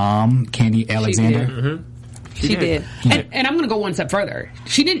her mom, Candy Alexander? She did. And I'm going to go one step further.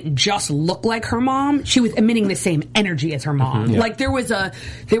 She didn't just look like her mom. She was emitting the same energy as her mom. Yeah. Like there was a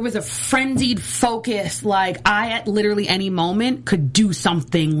frenzied focus. Like I at literally any moment could do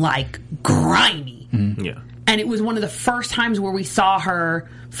something like grimy. Yeah. And it was one of the first times where we saw her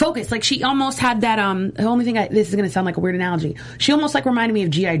focus. Like she almost had that. The only thing this is going to sound like a weird analogy. She almost like reminded me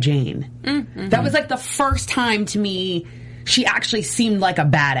of G.I. Jane. That was like the first time to me she actually seemed like a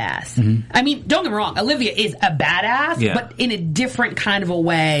badass. I mean, don't get me wrong, Olivia is a badass, but in a different kind of a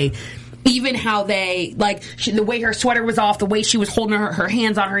way. Even how they, like, the way her sweater was off, the way she was holding her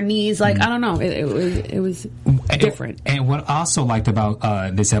hands on her knees, like, I don't know, it was different. And what I also liked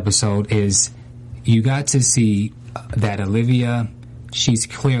about this episode is you got to see that Olivia, she's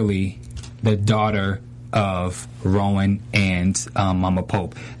clearly the daughter of Rowan and Mama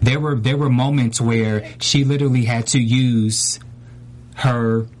Pope. There were moments where she literally had to use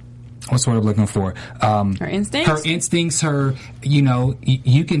her what's what I'm looking for? Her instincts? Her instincts,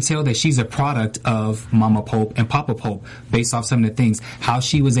 you can tell that she's a product of Mama Pope and Papa Pope based off some of the things. How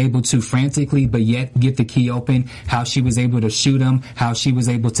she was able to frantically but yet get the key open, how she was able to shoot him, how she was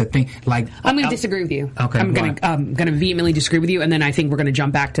able to think. Like, I'm going to disagree with you. Okay, I'm going to vehemently disagree with you, and then I think we're going to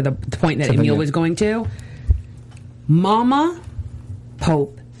jump back to the point that Emil was going to. Mama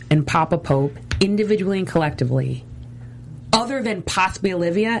Pope and Papa Pope, individually and collectively, other than possibly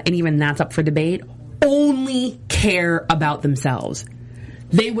Olivia, and even that's up for debate, only care about themselves.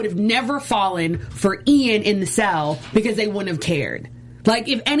 They would have never fallen for Ian in the cell because they wouldn't have cared. Like,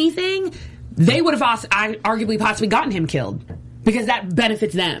 if anything, they would have arguably possibly gotten him killed because that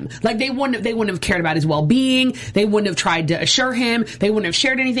benefits them. Like, they wouldn't have cared about his well-being. They wouldn't have tried to assure him. They wouldn't have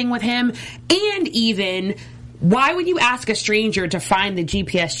shared anything with him. And even, why would you ask a stranger to find the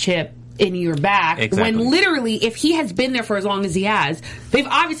GPS chip in your back when literally, if he has been there for as long as he has, they've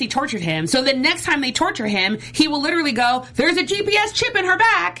obviously tortured him. So the next time they torture him, he will literally go, there's a GPS chip in her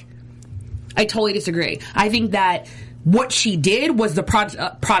back. I totally disagree. I think that what she did was the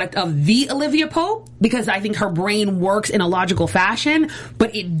product of the Olivia Pope, because I think her brain works in a logical fashion,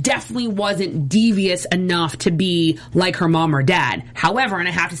 but it definitely wasn't devious enough to be like her mom or dad. However, and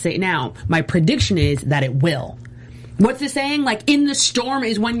I have to say it now, my prediction is that it will. What's the saying? Like, in the storm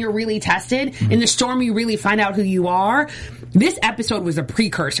is when you're really tested. In the storm, you really find out who you are. This episode was a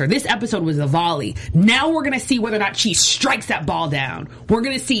precursor. This episode was a volley. Now we're going to see whether or not she strikes that ball down. We're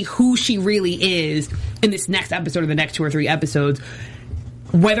going to see who she really is in this next episode or the next 2 or 3 episodes.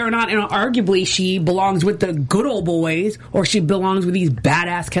 Whether or not, arguably, she belongs with the good old boys or she belongs with these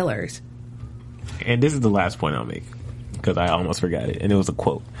badass killers. And this is the last point I'll make, because I almost forgot it. And it was a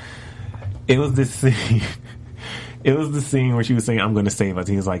quote. It was this scene. It was the scene where she was saying, I'm going to save us. And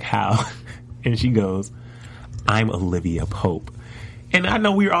he was like, how? And she goes, I'm Olivia Pope. And I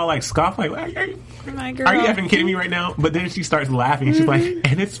know we were all like scoffing, like, are you effing kidding me right now? But then she starts laughing. And she's like,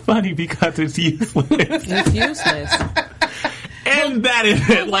 and it's funny because it's useless. It's useless. And that is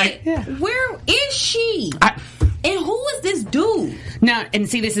it. Like, where is she? And who is this dude? Now, and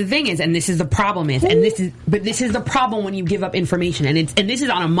see, this is the thing is, and this is the problem is, and this is the problem when you give up information, and this is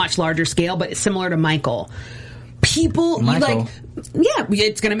on a much larger scale, but it's similar to Michael. People,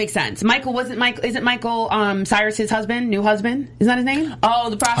 it's going to make sense. Isn't Michael Cyrus's husband, new husband? Isn't that his name?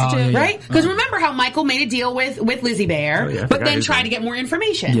 Oh, the prostitute, right? Because remember how Michael made a deal with Lizzie Bear, but then tried to get more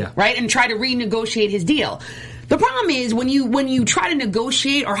information, right? And try to renegotiate his deal. The problem is when you try to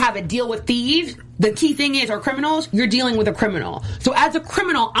negotiate or have a deal with thieves, the key thing is, or criminals, you're dealing with a criminal. So as a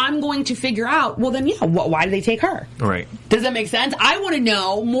criminal, I'm going to figure out, well then, why did they take her? Right. Does that make sense? I want to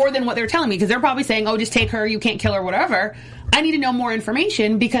know more than what they're telling me, because they're probably saying, oh, just take her, you can't kill her, whatever. I need to know more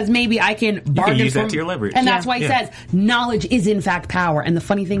information because maybe I can bargain. You can use that to your leverage. And that's why he says, knowledge is in fact power. And the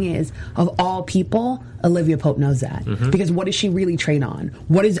funny thing is, of all people, Olivia Pope knows that. Mm-hmm. Because what does she really train on?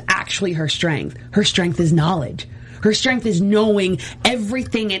 What is actually her strength? Her strength is knowledge. Her strength is knowing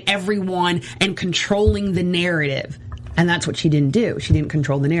everything and everyone and controlling the narrative. And that's what she didn't do. She didn't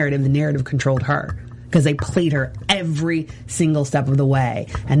control the narrative. The narrative controlled her. Because they played her every single step of the way.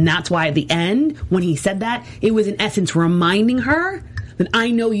 And that's why at the end, when he said that, it was in essence reminding her that I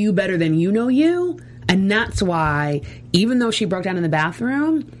know you better than you know you. And that's why, even though she broke down in the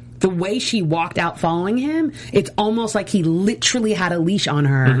bathroom, the way she walked out following him, it's almost like he literally had a leash on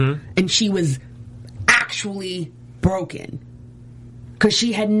her. And she was actually broken. Because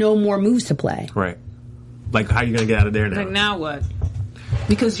she had no more moves to play. Right. Like, how are you going to get out of there now? Like, now what?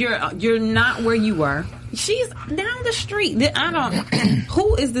 Because you're not where you were. She's down the street.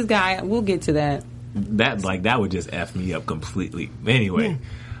 Who is this guy? We'll get to that. That would just F me up completely. Anyway.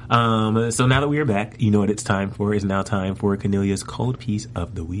 So now that we are back, you know what it's time for. It's now time for Cornelia's Cold Piece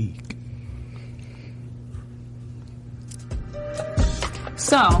of the Week.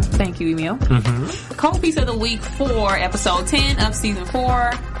 So, thank you, Emil. Cold Piece of the Week for episode 10 of season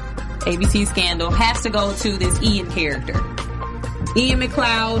 4, ABC Scandal, has to go to this Ian character. Ian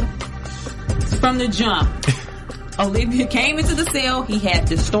McLeod, from the jump. Olivia came into the cell. He had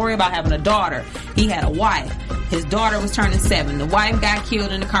this story about having a daughter. He had a wife. His daughter was turning 7. The wife got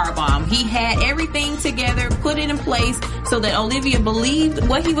killed in a car bomb. He had everything together, put it in place so that Olivia believed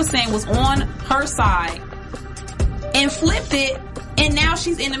what he was saying was on her side, and flipped it. And now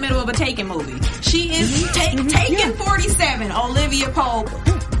she's in the middle of a Taken movie. She is Taken 47. Olivia Pope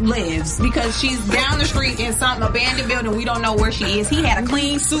lives because she's down the street in some abandoned building. We don't know where she is. He had a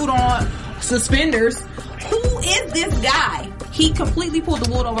clean suit on, suspenders. Who is this guy? he completely pulled the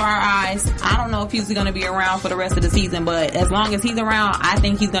wool over our eyes. I don't know if he's going to be around for the rest of the season, but as long as he's around, I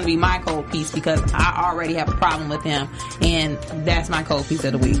think he's going to be my cold piece because I already have a problem with him, and that's my cold piece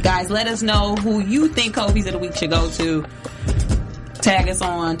of the week. Guys, let us know who you think cold piece of the week should go to. Tag us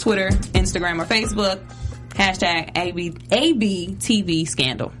on Twitter, Instagram, or Facebook. Hashtag ABTV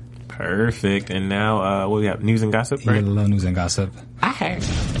Scandal. Perfect. And now, what we got? News and gossip, right? Yeah, a little news and gossip. I heard.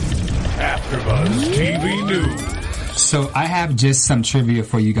 AfterBuzz TV News. So I have just some trivia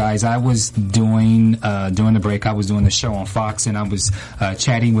for you guys. I was during the break, I was doing the show on Fox, and I was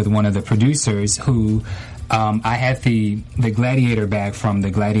chatting with one of the producers who I had the Gladiator bag from the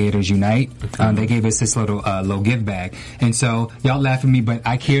Gladiators Unite. They gave us this little gift bag, and so y'all laugh at me, but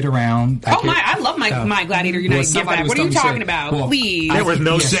I carried around. I love my Gladiator Unite gift bag. What are you talking about? Well, please, there was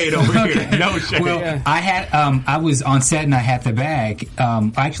no shade over here. No shade. Well, I had I was on set and I had the bag.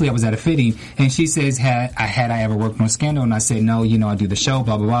 Actually, I was at a fitting, and she says, "Had I ever worked on Scandal?" And I said, "No, I do the show,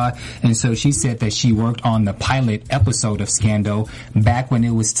 blah blah blah." And so she said that she worked on the pilot episode of Scandal back when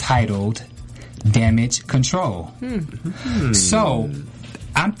it was titled Damage Control. So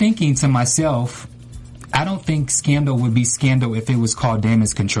I'm thinking to myself, I don't think Scandal would be Scandal if it was called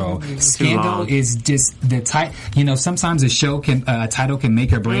Damage Control. Scandal is just the title. Sometimes a show a title can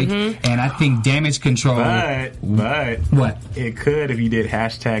make or break, and I think Damage Control. But what? It could if you did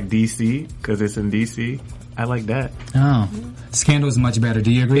hashtag DC because it's in DC. I like that. Oh, Scandal is much better. Do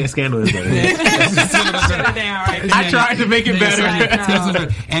you agree? Yeah, Scandal is better. I tried to make it better.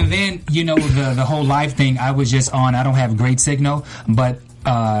 And then, the whole live thing, I was just on. I don't have great signal, but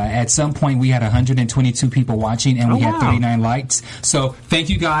at some point we had 122 people watching, and we had 39 likes. So thank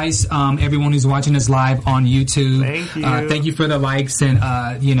you guys, everyone who's watching us live on YouTube. Thank you. Thank you for the likes, and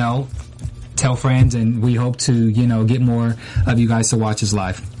tell friends, and we hope to get more of you guys to watch us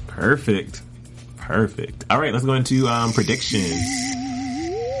live. Perfect. All right, let's go into predictions.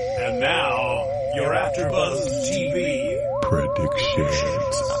 And now, your AfterBuzz TV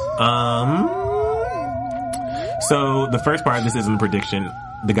predictions. So the first part of this isn't a prediction.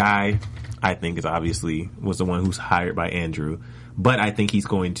 The guy, I think, was the one who's hired by Andrew, but I think he's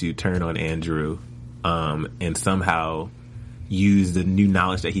going to turn on Andrew, and somehow use the new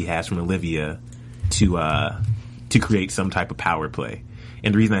knowledge that he has from Olivia to create some type of power play.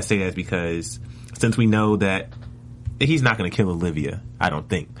 And the reason I say that is because since we know that he's not going to kill Olivia, I don't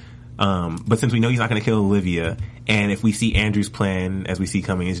think. But since we know he's not going to kill Olivia, and if we see Andrew's plan, as we see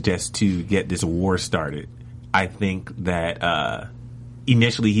coming, is just to get this war started, I think that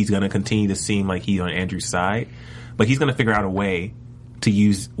initially he's going to continue to seem like he's on Andrew's side, but he's going to figure out a way to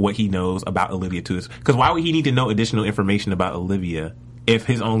use what he knows about Olivia to his... Because why would he need to know additional information about Olivia if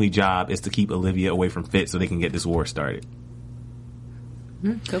his only job is to keep Olivia away from Fitz so they can get this war started?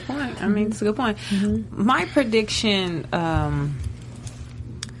 Good point. I mean, it's a good point. My prediction,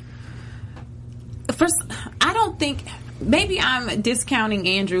 first, I don't think, maybe I'm discounting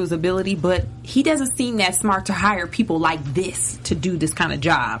Andrew's ability, but he doesn't seem that smart to hire people like this to do this kind of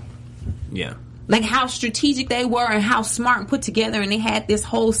job. Yeah. Like how strategic they were and how smart and put together, and they had this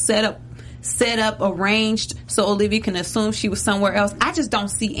whole setup arranged so Olivia can assume she was somewhere else. I just don't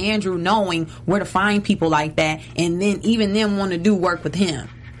see Andrew knowing where to find people like that, and then even them want to do work with him.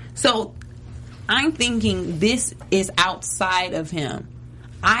 So I'm thinking this is outside of him.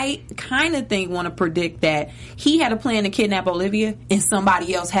 I kind of want to predict that he had a plan to kidnap Olivia and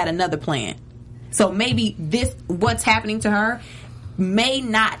somebody else had another plan. So maybe what's happening to her may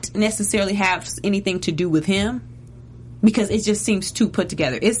not necessarily have anything to do with him, because it just seems too put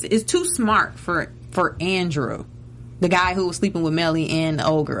together. It's too smart for Andrew, the guy who was sleeping with Melly and the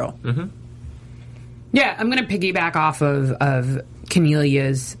old girl. Mm-hmm. Yeah, I'm going to piggyback off of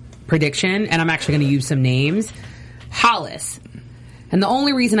Cornelia's prediction, and I'm actually going to use some names. Hollis. And the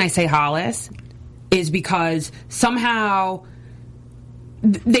only reason I say Hollis is because somehow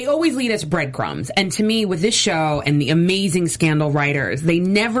they always lead us breadcrumbs. And to me, with this show and the amazing Scandal writers, they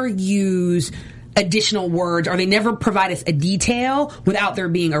never use additional words, or they never provide us a detail without there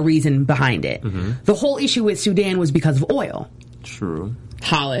being a reason behind it. The whole issue with Sudan was because of oil. True.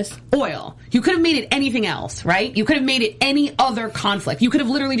 Hollis, oil. You could have made it anything else, right? You could have made it any other conflict. You could have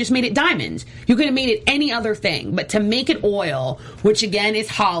literally just made it diamonds. You could have made it any other thing. But to make it oil, which again is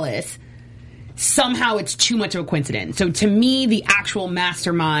Hollis, somehow it's too much of a coincidence. So to me, the actual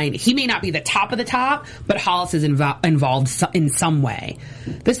mastermind, he may not be the top of the top, but Hollis is involved in some way.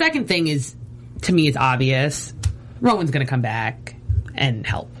 The second thing is, to me, is obvious. Rowan's going to come back and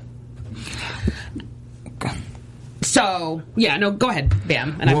help. So, yeah, no, go ahead,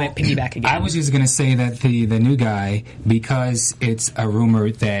 Bam, and I might piggyback again. I was just going to say that the new guy, because it's a rumor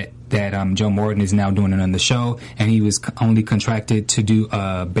that Joe Morton is now doing it on the show, and he was only contracted to do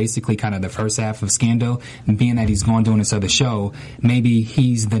basically kind of the first half of Scandal, and being that he's going doing this other show, maybe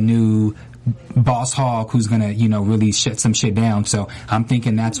he's the new Boss Hogg who's gonna, really shut some shit down. So I'm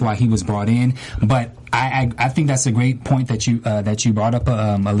thinking that's why he was brought in. But I think that's a great point that you brought up,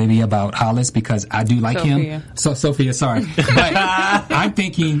 Olivia, about Hollis, because I do like him. So Sophia, sorry, but I'm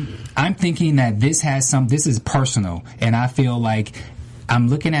thinking that this is personal, and I feel like. I'm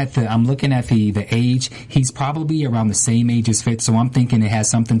looking at the age. He's probably around the same age as Fitz, so I'm thinking it has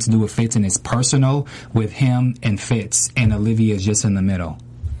something to do with Fitz, and it's personal with him and Fitz, and Olivia is just in the middle.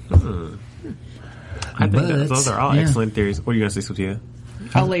 I think those are all excellent theories. What are you going to say, Sophia?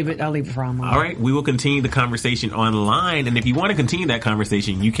 I'll leave it for online. All right, we will continue the conversation online, and if you want to continue that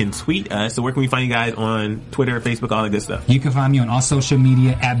conversation, you can tweet us. So where can we find you guys on Twitter, Facebook, all that good stuff? You can find me on all social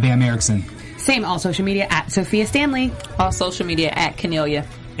media at Bam Erickson. Same, all social media at Sophia Stanley. All social media at Cornelia.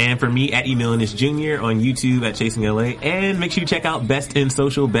 And for me, at Emilianus Jr. on YouTube at Chasing LA. And make sure you check out Best in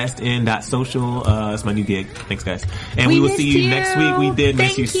Social, bestin.social. It's my new gig. Thanks, guys. And we will see you next week. We did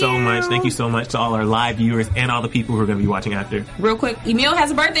miss you so much. Thank you so much to all our live viewers and all the people who are going to be watching after. Real quick, Emil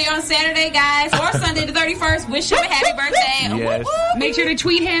has a birthday on Saturday, guys, or Sunday the 31st. Wish him a happy birthday. Yes. Make sure to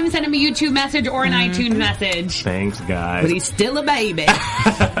tweet him, send him a YouTube message or an iTunes message. Thanks, guys. But he's still a baby.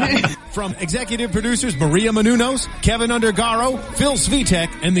 From executive producers Maria Menounos, Kevin Undergaro, Phil Svitek,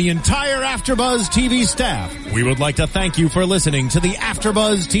 and the entire AfterBuzz TV staff, we would like to thank you for listening to the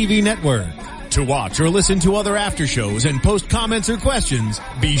AfterBuzz TV network. To watch or listen to other after shows and post comments or questions,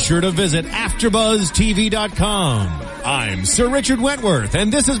 be sure to visit AfterBuzzTV.com. I'm Sir Richard Wentworth,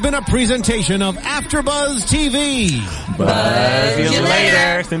 and this has been a presentation of AfterBuzz TV. Buzz you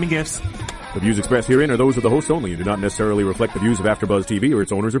later. Send me gifts. The views expressed herein are those of the hosts only and do not necessarily reflect the views of AfterBuzz TV or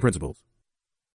its owners or principals.